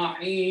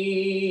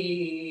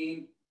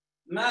الرحيم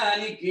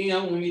مالك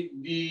يوم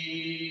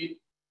الدين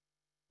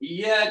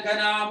إياك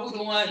نعبد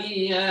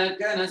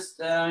وإياك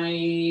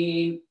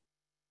نستعين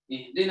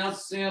اهدنا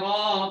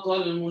الصراط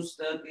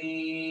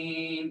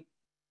المستقيم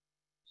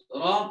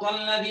صراط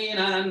الذين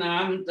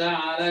أنعمت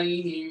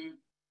عليهم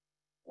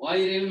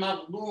غير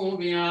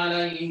المغضوب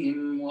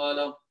عليهم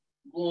ولا الضالين.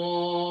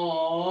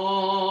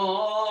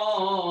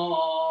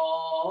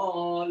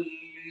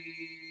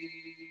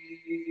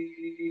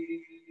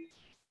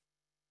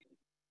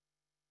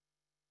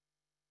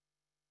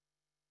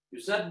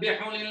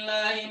 يسبح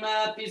لله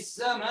ما في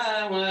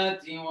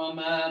السماوات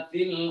وما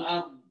في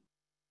الأرض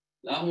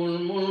له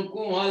الملك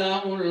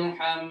وله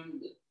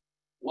الحمد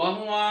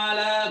وهو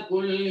على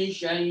كل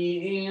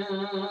شيء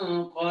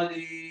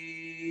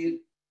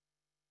قدير.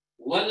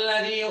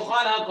 والذي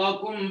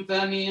خلقكم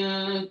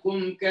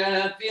فمنكم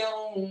كافر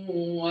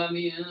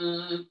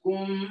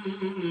ومنكم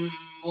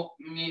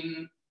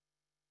مؤمن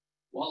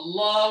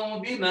والله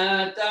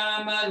بما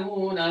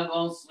تعملون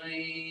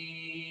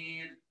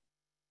بصير.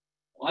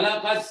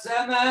 خلق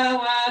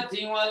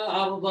السماوات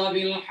والأرض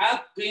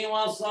بالحق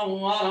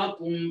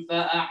وصوركم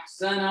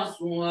فأحسن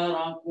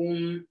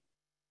صوركم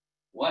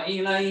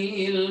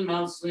وإليه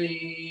المصير.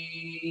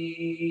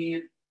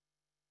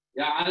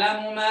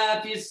 يعلم ما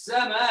في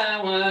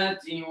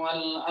السماوات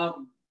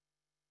والأرض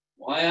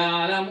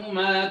ويعلم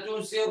ما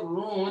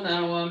تسرون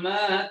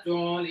وما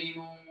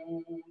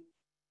تعلنون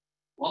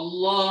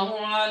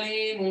والله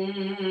عليم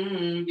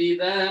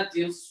بذات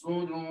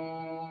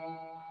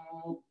الصدور.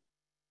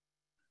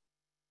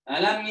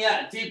 ألم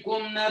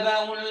يأتكم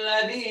نبأ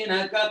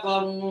الذين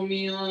كفروا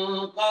من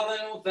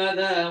قبل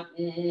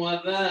فذاقوا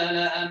وبال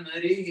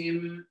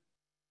أمرهم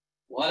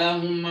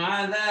ولهم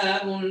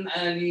عذاب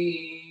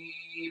أليم.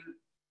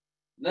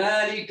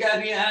 ذلك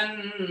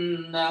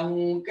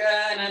بأنه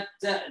كانت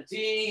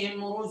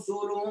تأتيهم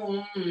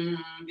رسلهم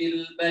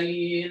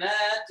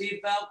بالبينات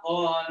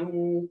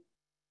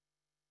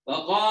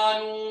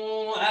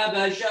فقالوا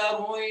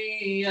أبشر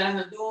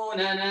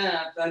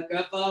يهدوننا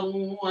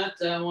فكفروا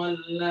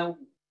وتولوا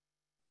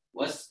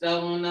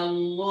واستغنى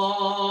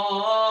الله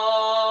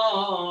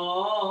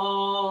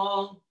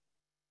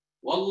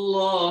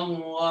والله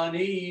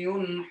غني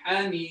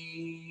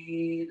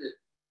حميد.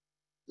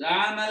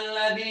 زعم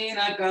الذين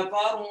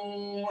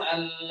كفروا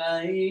أن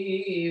لن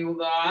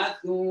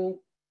يبعثوا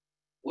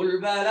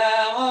قل بلى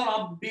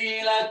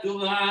وربي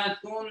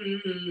لتبعثن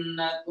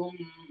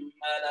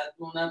ثم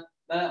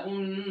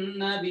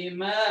لتنبؤن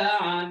بما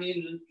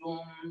عملتم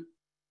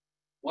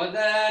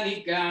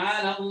وذلك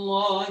على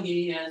الله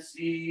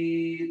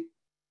يسير.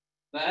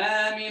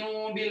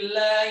 فآمنوا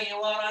بالله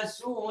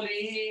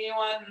ورسوله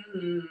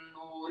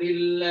والنور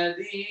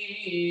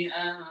الذي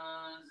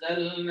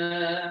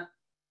أنزلنا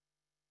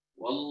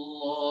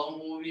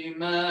والله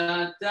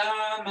بما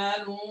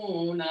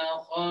تعملون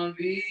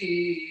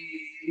خبير.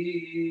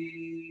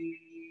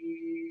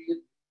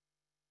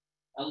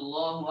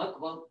 الله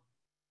أكبر.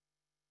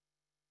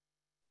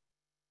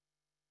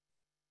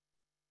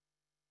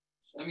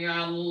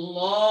 سمع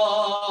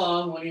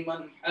الله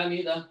لمن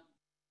حمده.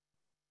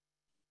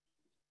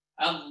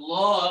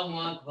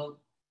 الله أكبر.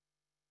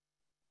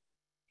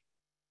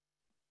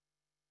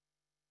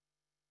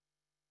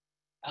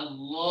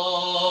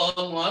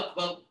 الله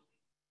أكبر.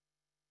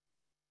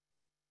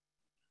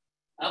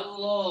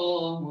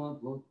 الله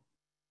أكبر.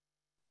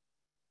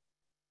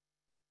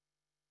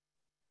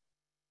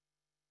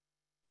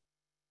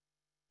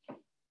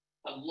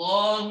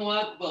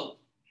 الله أكبر.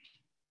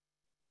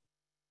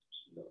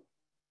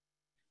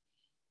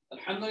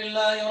 الحمد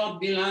لله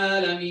رب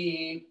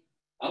العالمين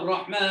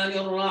الرحمن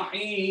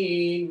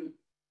الرحيم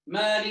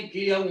مالك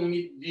يوم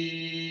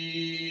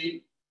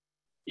الدين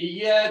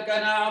إياك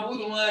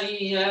نعبد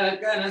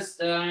وإياك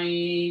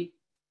نستعين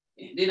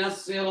اهدنا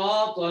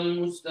الصراط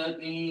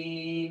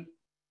المستقيم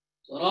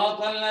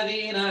صراط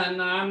الذين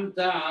أنعمت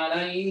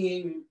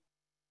عليهم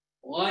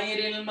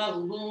غير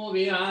المغضوب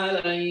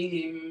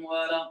عليهم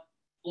ولا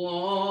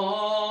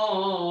الضالين.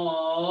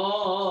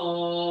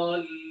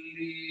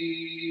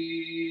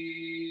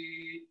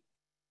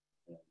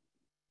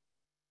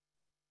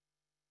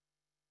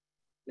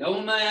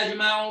 يوم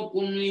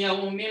يجمعكم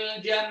ليوم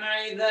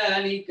الجمع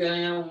ذلك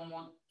يوم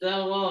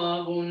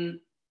التغابن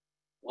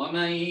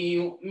ومن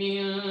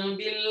يؤمن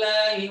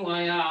بالله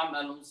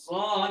ويعمل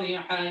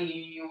صالحا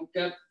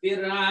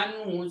يكفر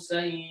عنه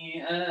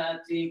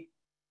سيئاته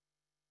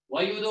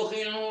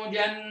ويدخله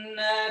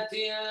جنات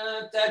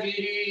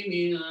تجري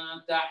من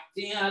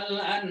تحتها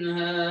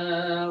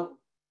الأنهار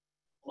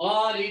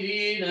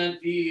خالدين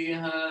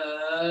فيها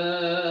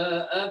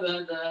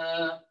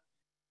أبدا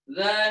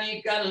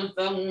ذلك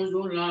الفوز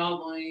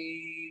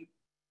العظيم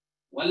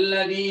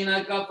والذين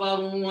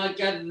كفروا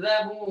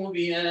وكذبوا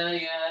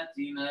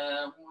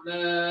بآياتنا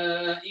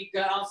أولئك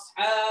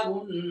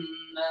أصحاب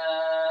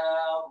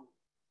النار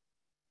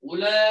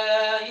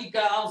أولئك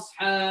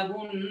أصحاب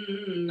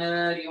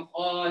النار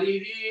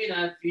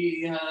خالدين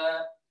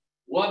فيها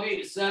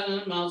وبئس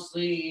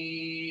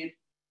المصير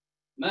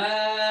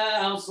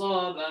ما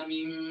أصاب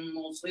من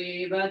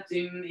مصيبة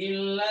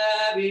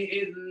إلا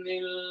بإذن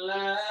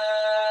الله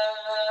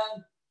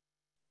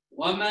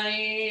ومن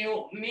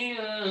يؤمن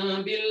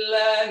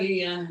بالله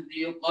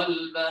يهدي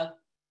قلبه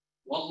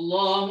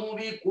والله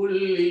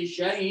بكل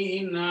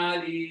شيء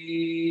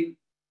عليم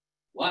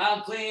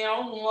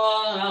وأطيعوا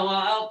الله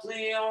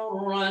وأطيعوا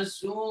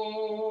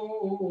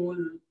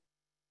الرسول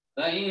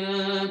فإن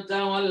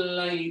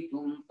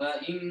توليتم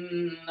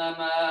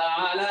فإنما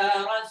على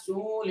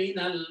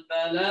رسولنا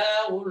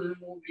البلاغ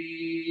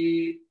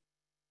المبين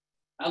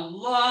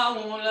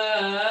الله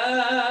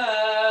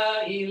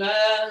لا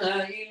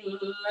إله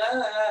إلا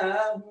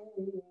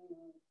هو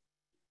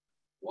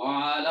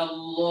وعلى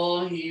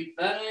الله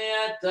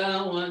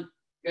فليتوكل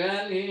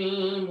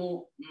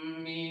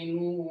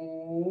المؤمنون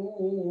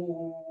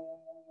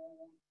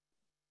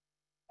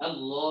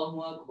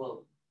الله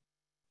أكبر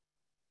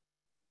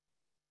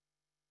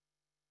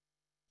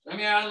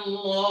سمع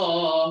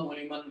الله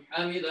لمن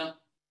حمده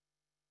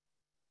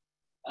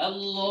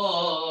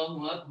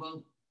الله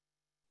أكبر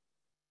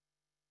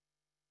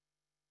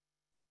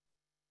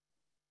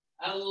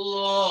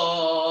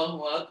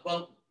الله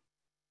أكبر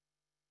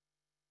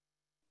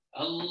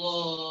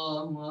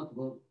الله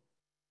أكبر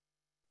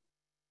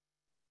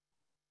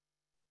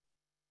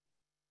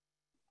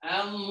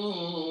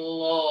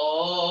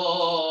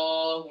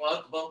الله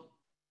أكبر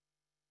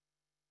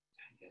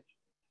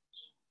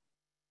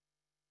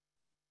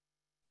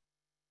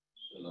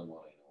السلام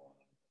عليكم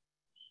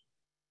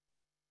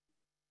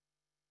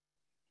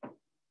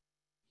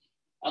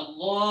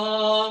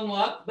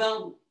الله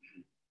أكبر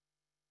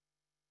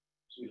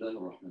بسم الله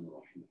الرحمن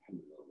الرحيم الحمد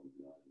لله رب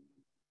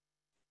العالمين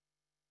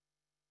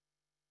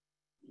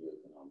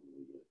إياك نعبد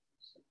وإياك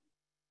نستعين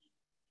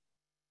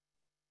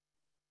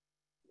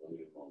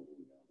غير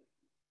المغضوب عليهم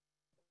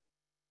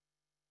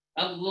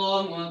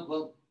الله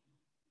أكبر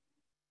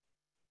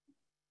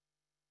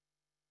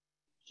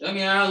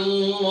سمع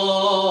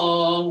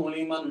الله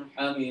لمن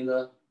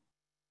حمده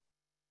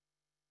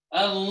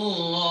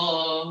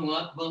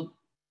الله أكبر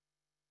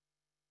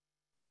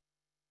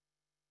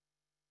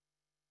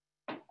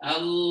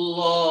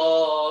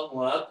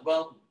الله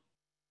أكبر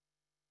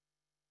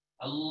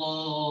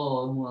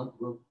الله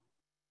أكبر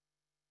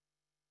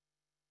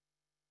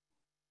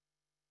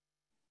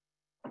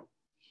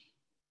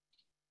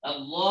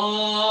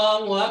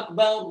الله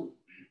أكبر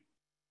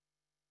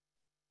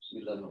بسم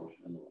الله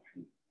الرحمن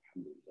الرحيم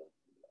الحمد لله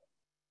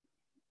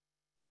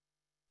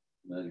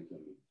مالك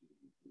يوم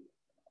الدين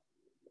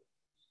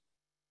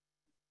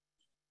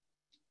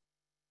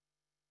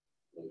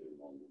غير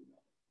المغضوب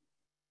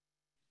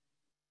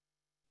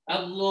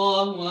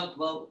الله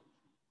أكبر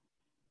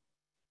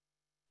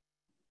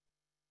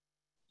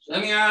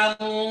سمع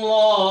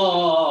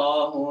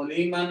الله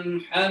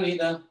لمن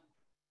حمده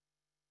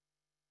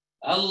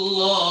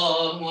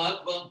الله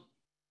أكبر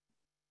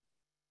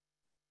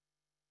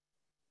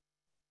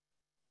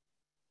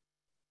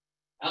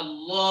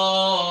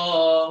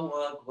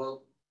الله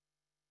أكبر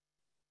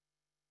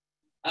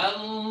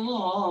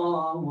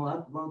الله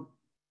أكبر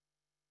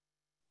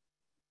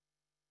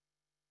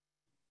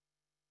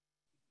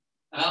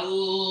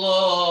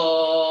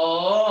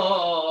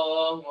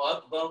الله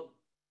أكبر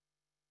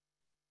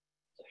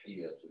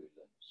تحيات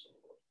لله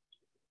الصلوات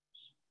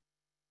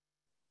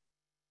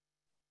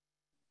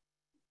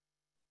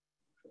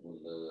أشهد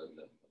أن لا إله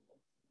إلا الله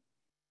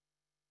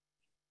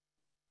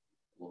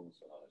اللهم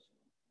صل على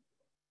سيدنا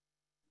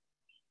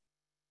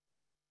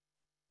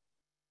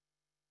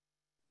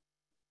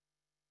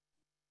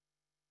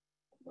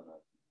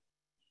محمد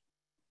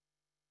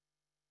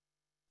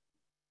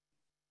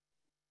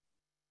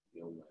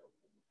يوم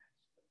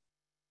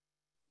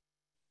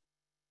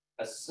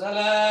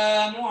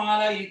السلام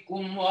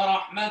عليكم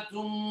ورحمة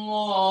الله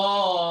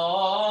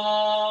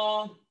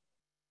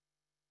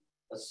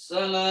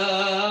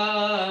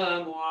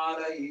السلام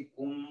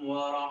عليكم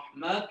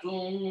ورحمة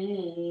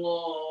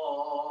الله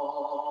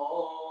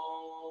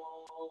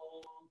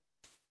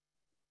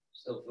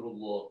استغفر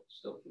الله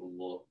استغفر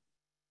الله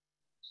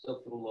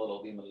استغفر الله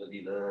العظيم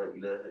الذي لا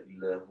إله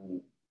إلا هو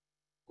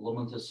اللهم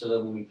أنت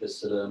السلام ومنك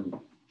السلام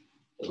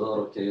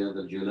تبارك يا ذا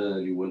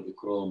الجلال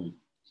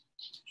والإكرام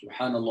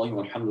سبحان الله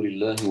والحمد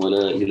لله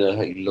ولا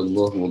إله إلا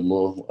الله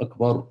والله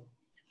أكبر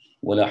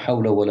ولا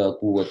حول ولا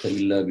قوة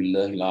إلا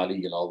بالله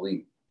العلي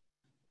العظيم.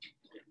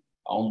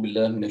 أعوذ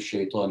بالله من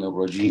الشيطان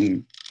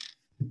الرجيم.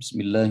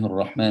 بسم الله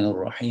الرحمن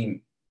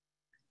الرحيم.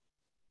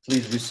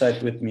 Please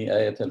recite with me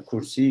آية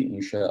الكرسي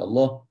إن شاء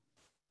الله.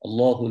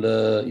 الله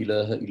لا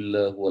إله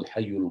إلا هو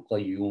الحي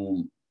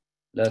القيوم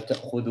لا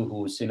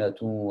تأخذه سنة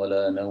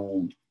ولا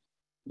نوم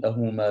له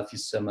ما في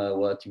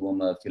السماوات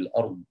وما في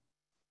الأرض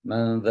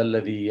من ذا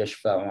الذي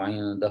يشفع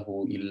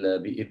عنده إلا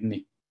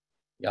بإذنه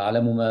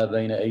يعلم ما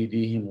بين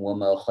أيديهم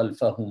وما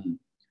خلفهم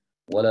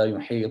ولا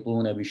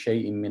يحيطون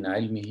بشيء من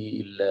علمه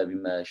إلا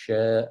بما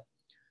شاء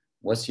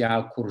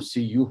وسع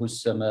كرسيه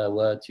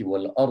السماوات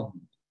والأرض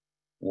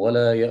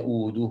ولا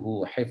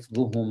يؤوده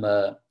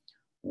حفظهما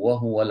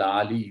وهو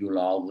العلي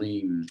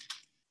العظيم.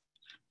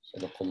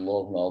 صدق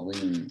الله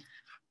العظيم.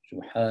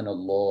 سبحان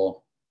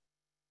الله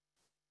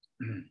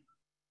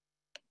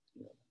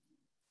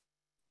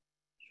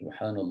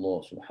سبحان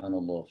الله سبحان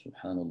الله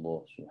سبحان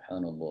الله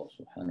سبحان الله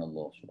سبحان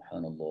الله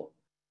سبحان الله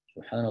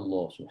سبحان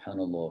الله سبحان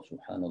الله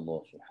سبحان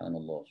الله سبحان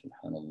الله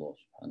سبحان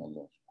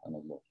الله سبحان الله سبحان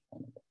الله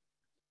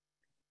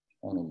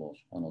سبحان الله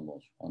سبحان الله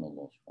سبحان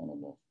الله سبحان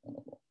الله سبحان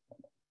الله.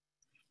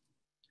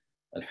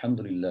 الحمد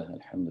لله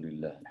الحمد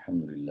لله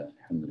الحمد لله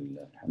الحمد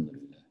لله الحمد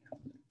لله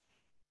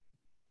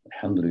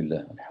الحمد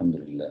لله الحمد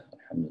لله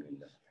الحمد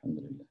لله الحمد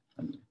لله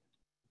الحمد لله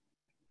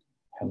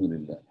الحمد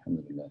لله الحمد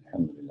لله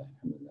الحمد لله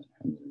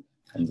الحمد لله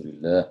الحمد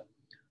لله.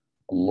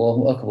 الله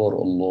أكبر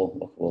الله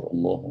أكبر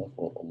الله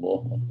أكبر الله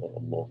أكبر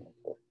الله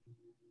أكبر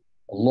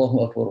الله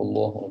أكبر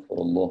الله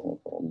أكبر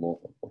الله أكبر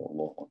الله أكبر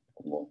الله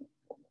أكبر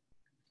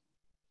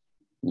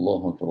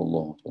الله أكبر الله أكبر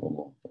الله أكبر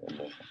الله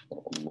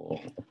أكبر الله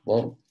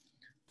أكبر.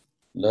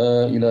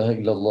 لا إله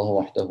إلا الله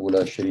وحده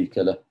لا شريك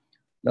له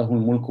له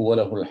الملك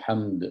وله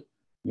الحمد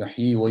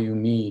يحيي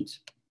ويميت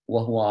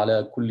وهو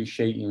على كل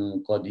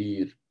شيء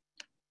قدير.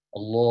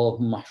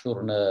 اللهم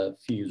احشرنا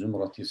في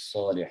زمرة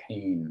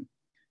الصالحين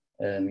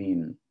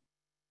آمين.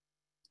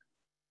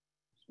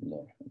 بسم الله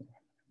الرحمن الرحيم.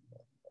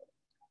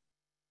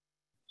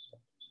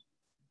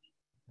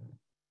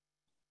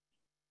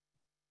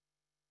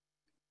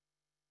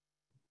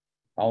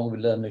 أعوذ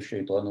بالله من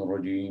الشيطان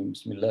الرجيم.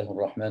 بسم الله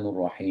الرحمن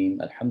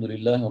الرحيم. الحمد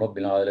لله رب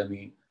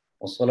العالمين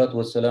والصلاة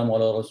والسلام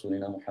على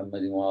رسولنا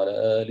محمد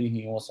وعلى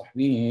آله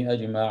وصحبه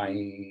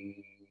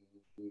أجمعين.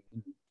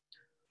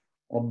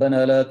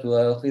 ربنا لا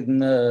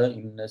تؤاخذنا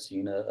إن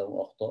نسينا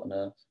أو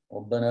أخطأنا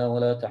ربنا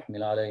ولا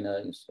تحمل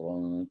علينا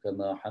إصرا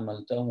كما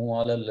حملته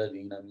على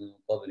الذين من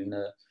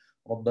قبلنا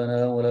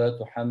ربنا ولا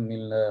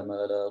تحملنا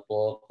ما لا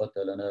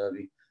طاقة لنا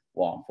به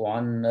واعف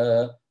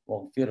عنا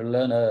واغفر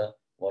لنا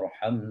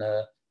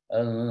وارحمنا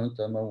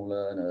أنت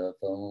مولانا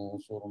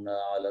فانصرنا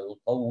على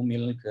القوم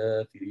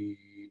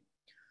الكافرين.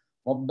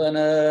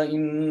 ربنا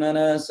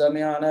إننا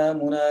سمعنا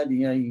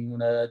مناديا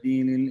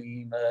ينادي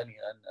للإيمان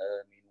أن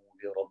آمنوا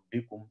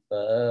بربكم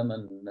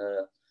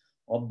فآمنا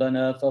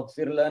ربنا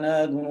فاغفر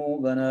لنا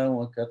ذنوبنا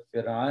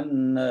وكفر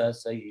عنا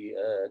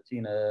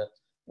سيئاتنا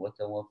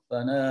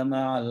وتوفنا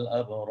مع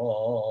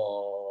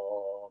الأبرار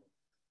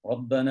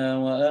ربنا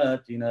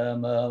وآتنا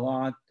ما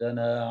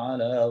وعدتنا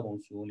على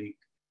رسلك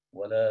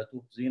ولا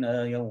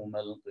تخزنا يوم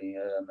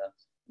القيامة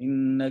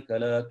إنك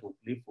لا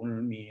تخلف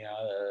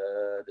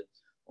الميعاد.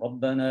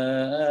 ربنا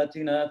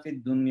آتنا في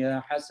الدنيا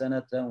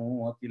حسنة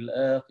وفي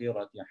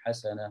الآخرة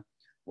حسنة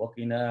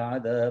وقنا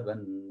عذاب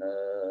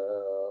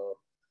النار.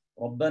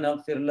 ربنا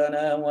اغفر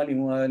لنا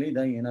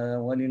ولوالدينا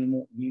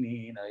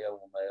وللمؤمنين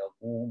يوم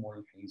يقوم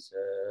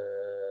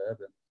الحساب.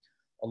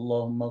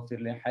 اللهم اغفر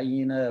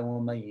لحينا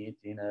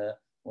وميتنا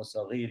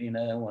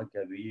وصغيرنا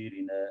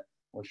وكبيرنا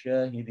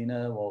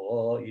وشاهدنا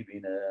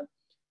وغائبنا.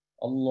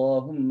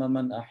 اللهم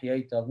من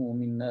أحييته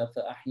منا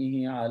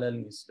فأحيه على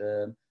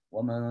الإسلام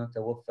ومن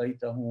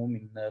توفيته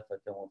منا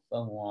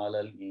فتوفه على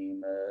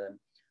الإيمان.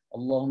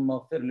 اللهم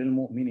اغفر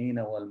للمؤمنين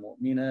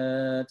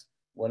والمؤمنات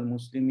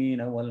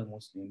والمسلمين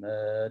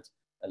والمسلمات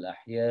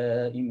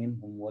الأحياء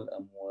منهم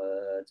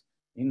والأموات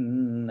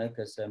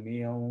إنك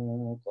سميع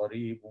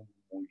قريب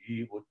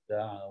مجيب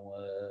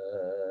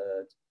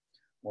الدعوات.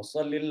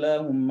 وصل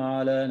اللهم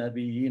على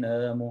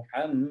نبينا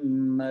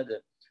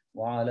محمد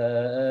وعلى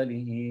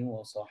آله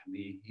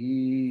وصحبه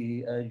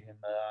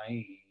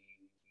أجمعين.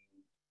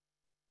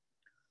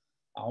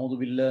 أعوذ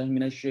بالله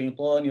من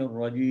الشيطان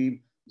الرجيم.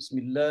 بسم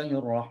الله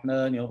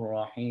الرحمن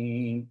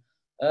الرحيم.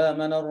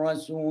 آمن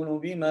الرسول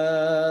بما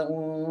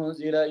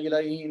أنزل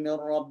إليه من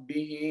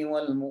ربه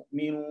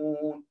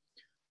والمؤمنون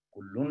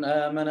كل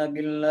آمن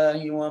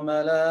بالله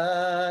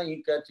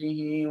وملائكته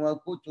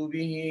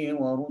وكتبه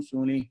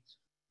ورسله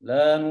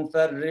لا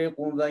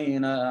نفرق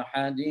بين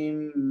أحد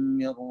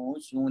من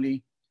رسله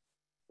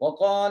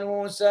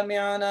وقالوا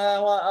سمعنا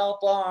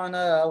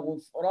وأطعنا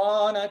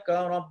غفرانك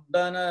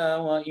ربنا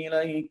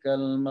وإليك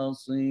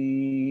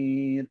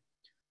المصير.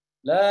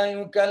 لا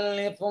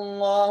يكلف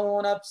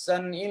الله نفسا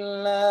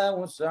إلا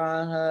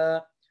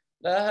وسعها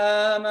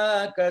لها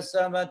ما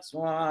كسبت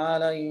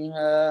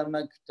وعليها ما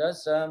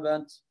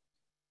اكتسبت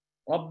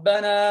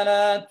ربنا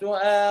لا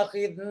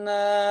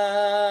تؤاخذنا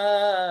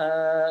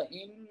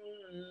إن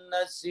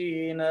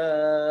نسينا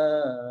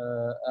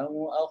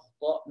أو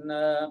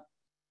أخطأنا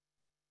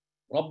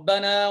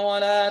ربنا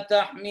ولا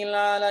تحمل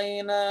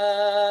علينا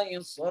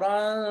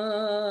إصرا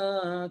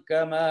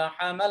كما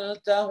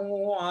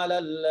حملته على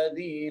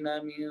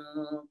الذين من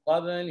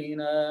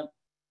قبلنا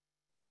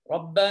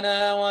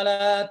ربنا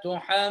ولا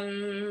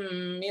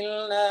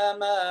تحملنا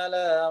ما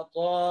لا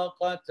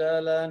طاقة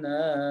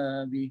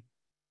لنا به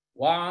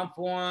واعف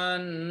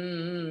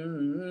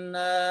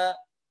عنا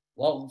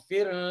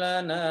واغفر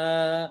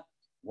لنا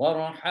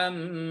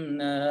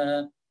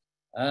وارحمنا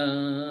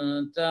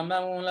أنت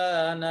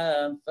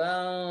مولانا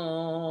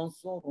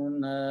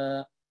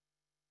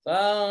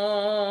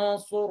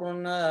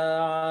فانصرنا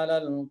على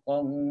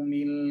القوم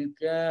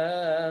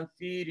الكافرين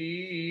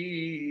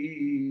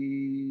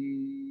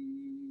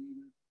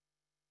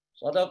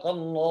صدق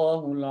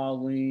الله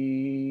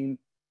العظيم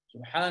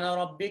سبحان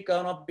ربك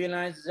رب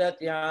العزة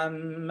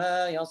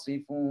عما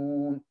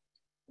يصفون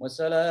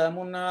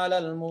وسلام على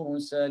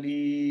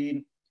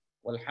المرسلين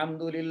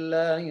والحمد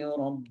لله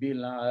رب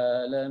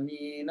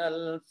العالمين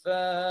الفاتحة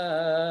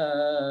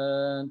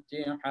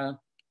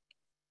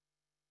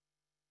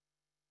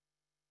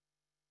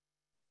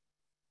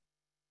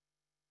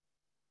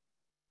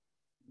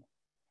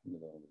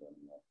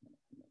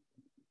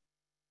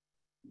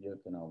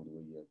إياك نعبد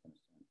وإياك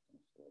نستعين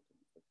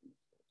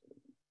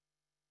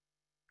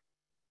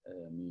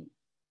آمين.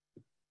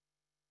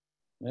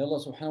 May Allah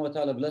subhanahu wa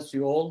ta'ala bless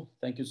you all.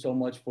 Thank you so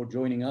much for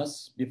joining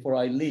us. Before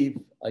I leave,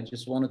 I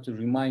just wanted to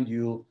remind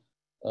you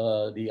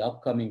the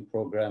upcoming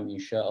program,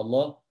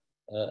 inshallah.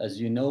 As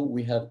you know,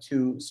 we have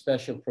two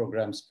special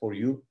programs for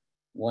you.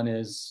 One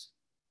is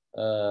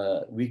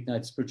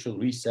Weeknight Spiritual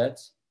Reset,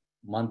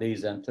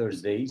 Mondays and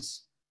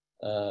Thursdays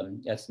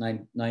at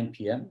 9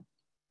 p.m.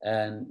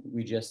 And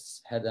we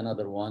just had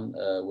another one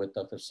with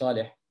Dr.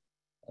 Saleh,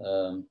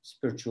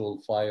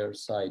 Spiritual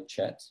Fireside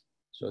Chat.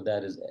 So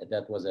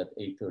that was at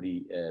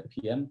 8:30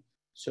 p.m.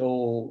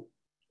 So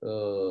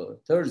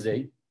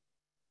Thursday,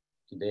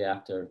 the day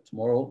after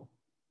tomorrow,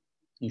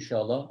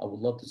 inshallah, I would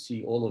love to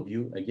see all of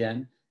you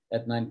again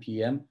at 9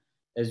 p.m.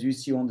 As you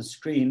see on the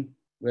screen,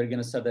 we're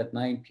going to start at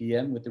 9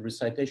 p.m. with the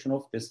recitation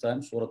of this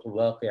time, Surat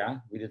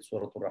al-Waqi'ah. We did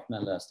Surat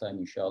al-Rahman last time,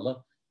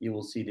 inshallah. You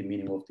will see the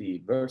meaning of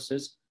the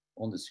verses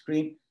on the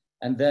screen.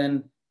 And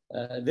then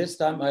this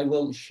time I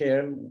will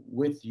share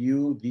with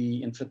you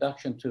the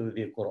introduction to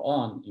the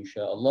Quran,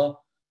 inshallah.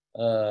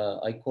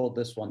 I call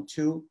this one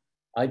 2.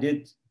 I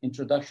did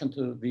introduction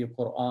to the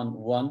Quran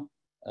 1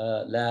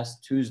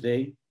 last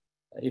Tuesday.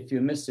 If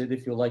you missed it,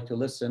 if you like to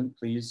listen,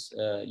 please,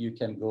 you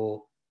can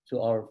go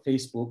to our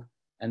Facebook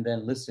and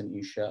then listen,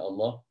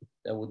 inshallah.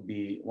 That would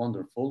be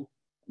wonderful.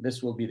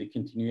 This will be the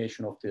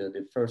continuation of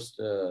the first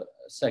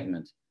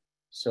segment.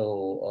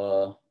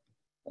 So,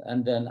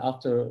 and then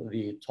after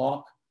the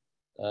talk,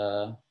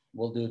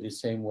 we'll do the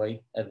same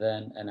way,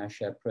 adhan and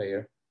Asha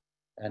prayer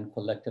and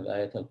collective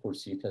ayat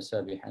al-kursi,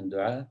 tasabih and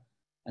dua.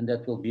 And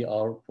that will be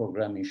our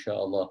program,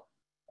 inshallah.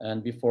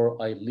 And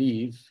before I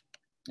leave,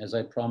 as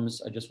I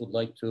promised, I just would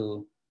like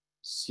to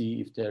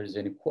see if there is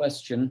any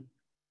question.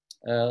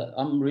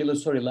 I'm really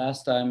sorry,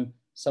 last time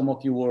some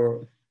of you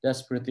were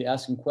desperately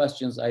asking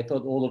questions. I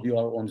thought all of you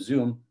are on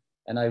Zoom,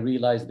 and I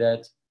realized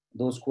that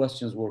those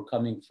questions were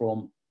coming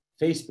from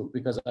Facebook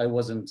because I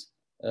wasn't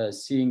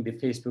seeing the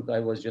Facebook. I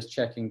was just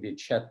checking the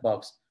chat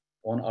box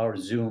on our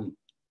Zoom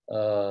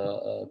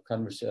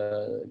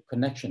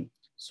connection.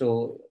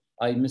 So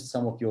I missed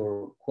some of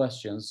your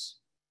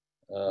questions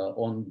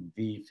on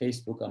the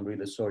Facebook. I'm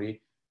really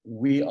sorry.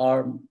 We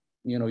are,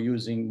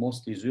 using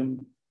mostly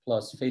Zoom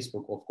plus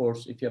Facebook. Of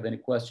course, if you have any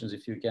questions,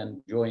 if you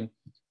can join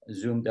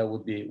Zoom, that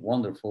would be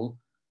wonderful.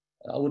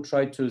 I would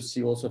try to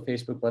see also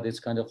Facebook, but it's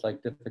kind of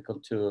like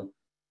difficult to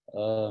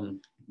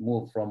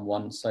move from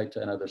one side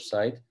to another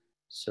side.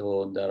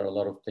 So there are a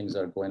lot of things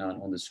that are going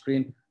on the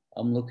screen.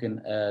 I'm looking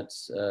at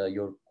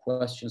your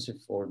questions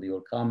or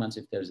your comments,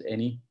 if there's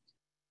any.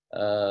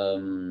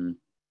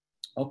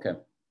 Okay,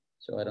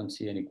 so I don't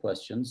see any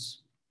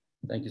questions.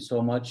 Thank you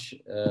so much.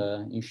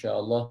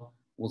 Inshallah,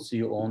 we'll see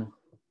you on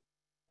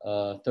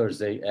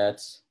Thursday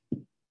at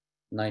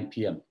 9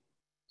 p.m.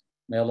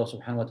 May Allah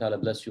subhanahu wa ta'ala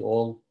bless you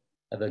all.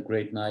 Have a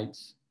great night.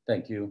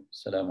 Thank you.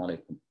 Assalamu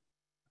alaikum.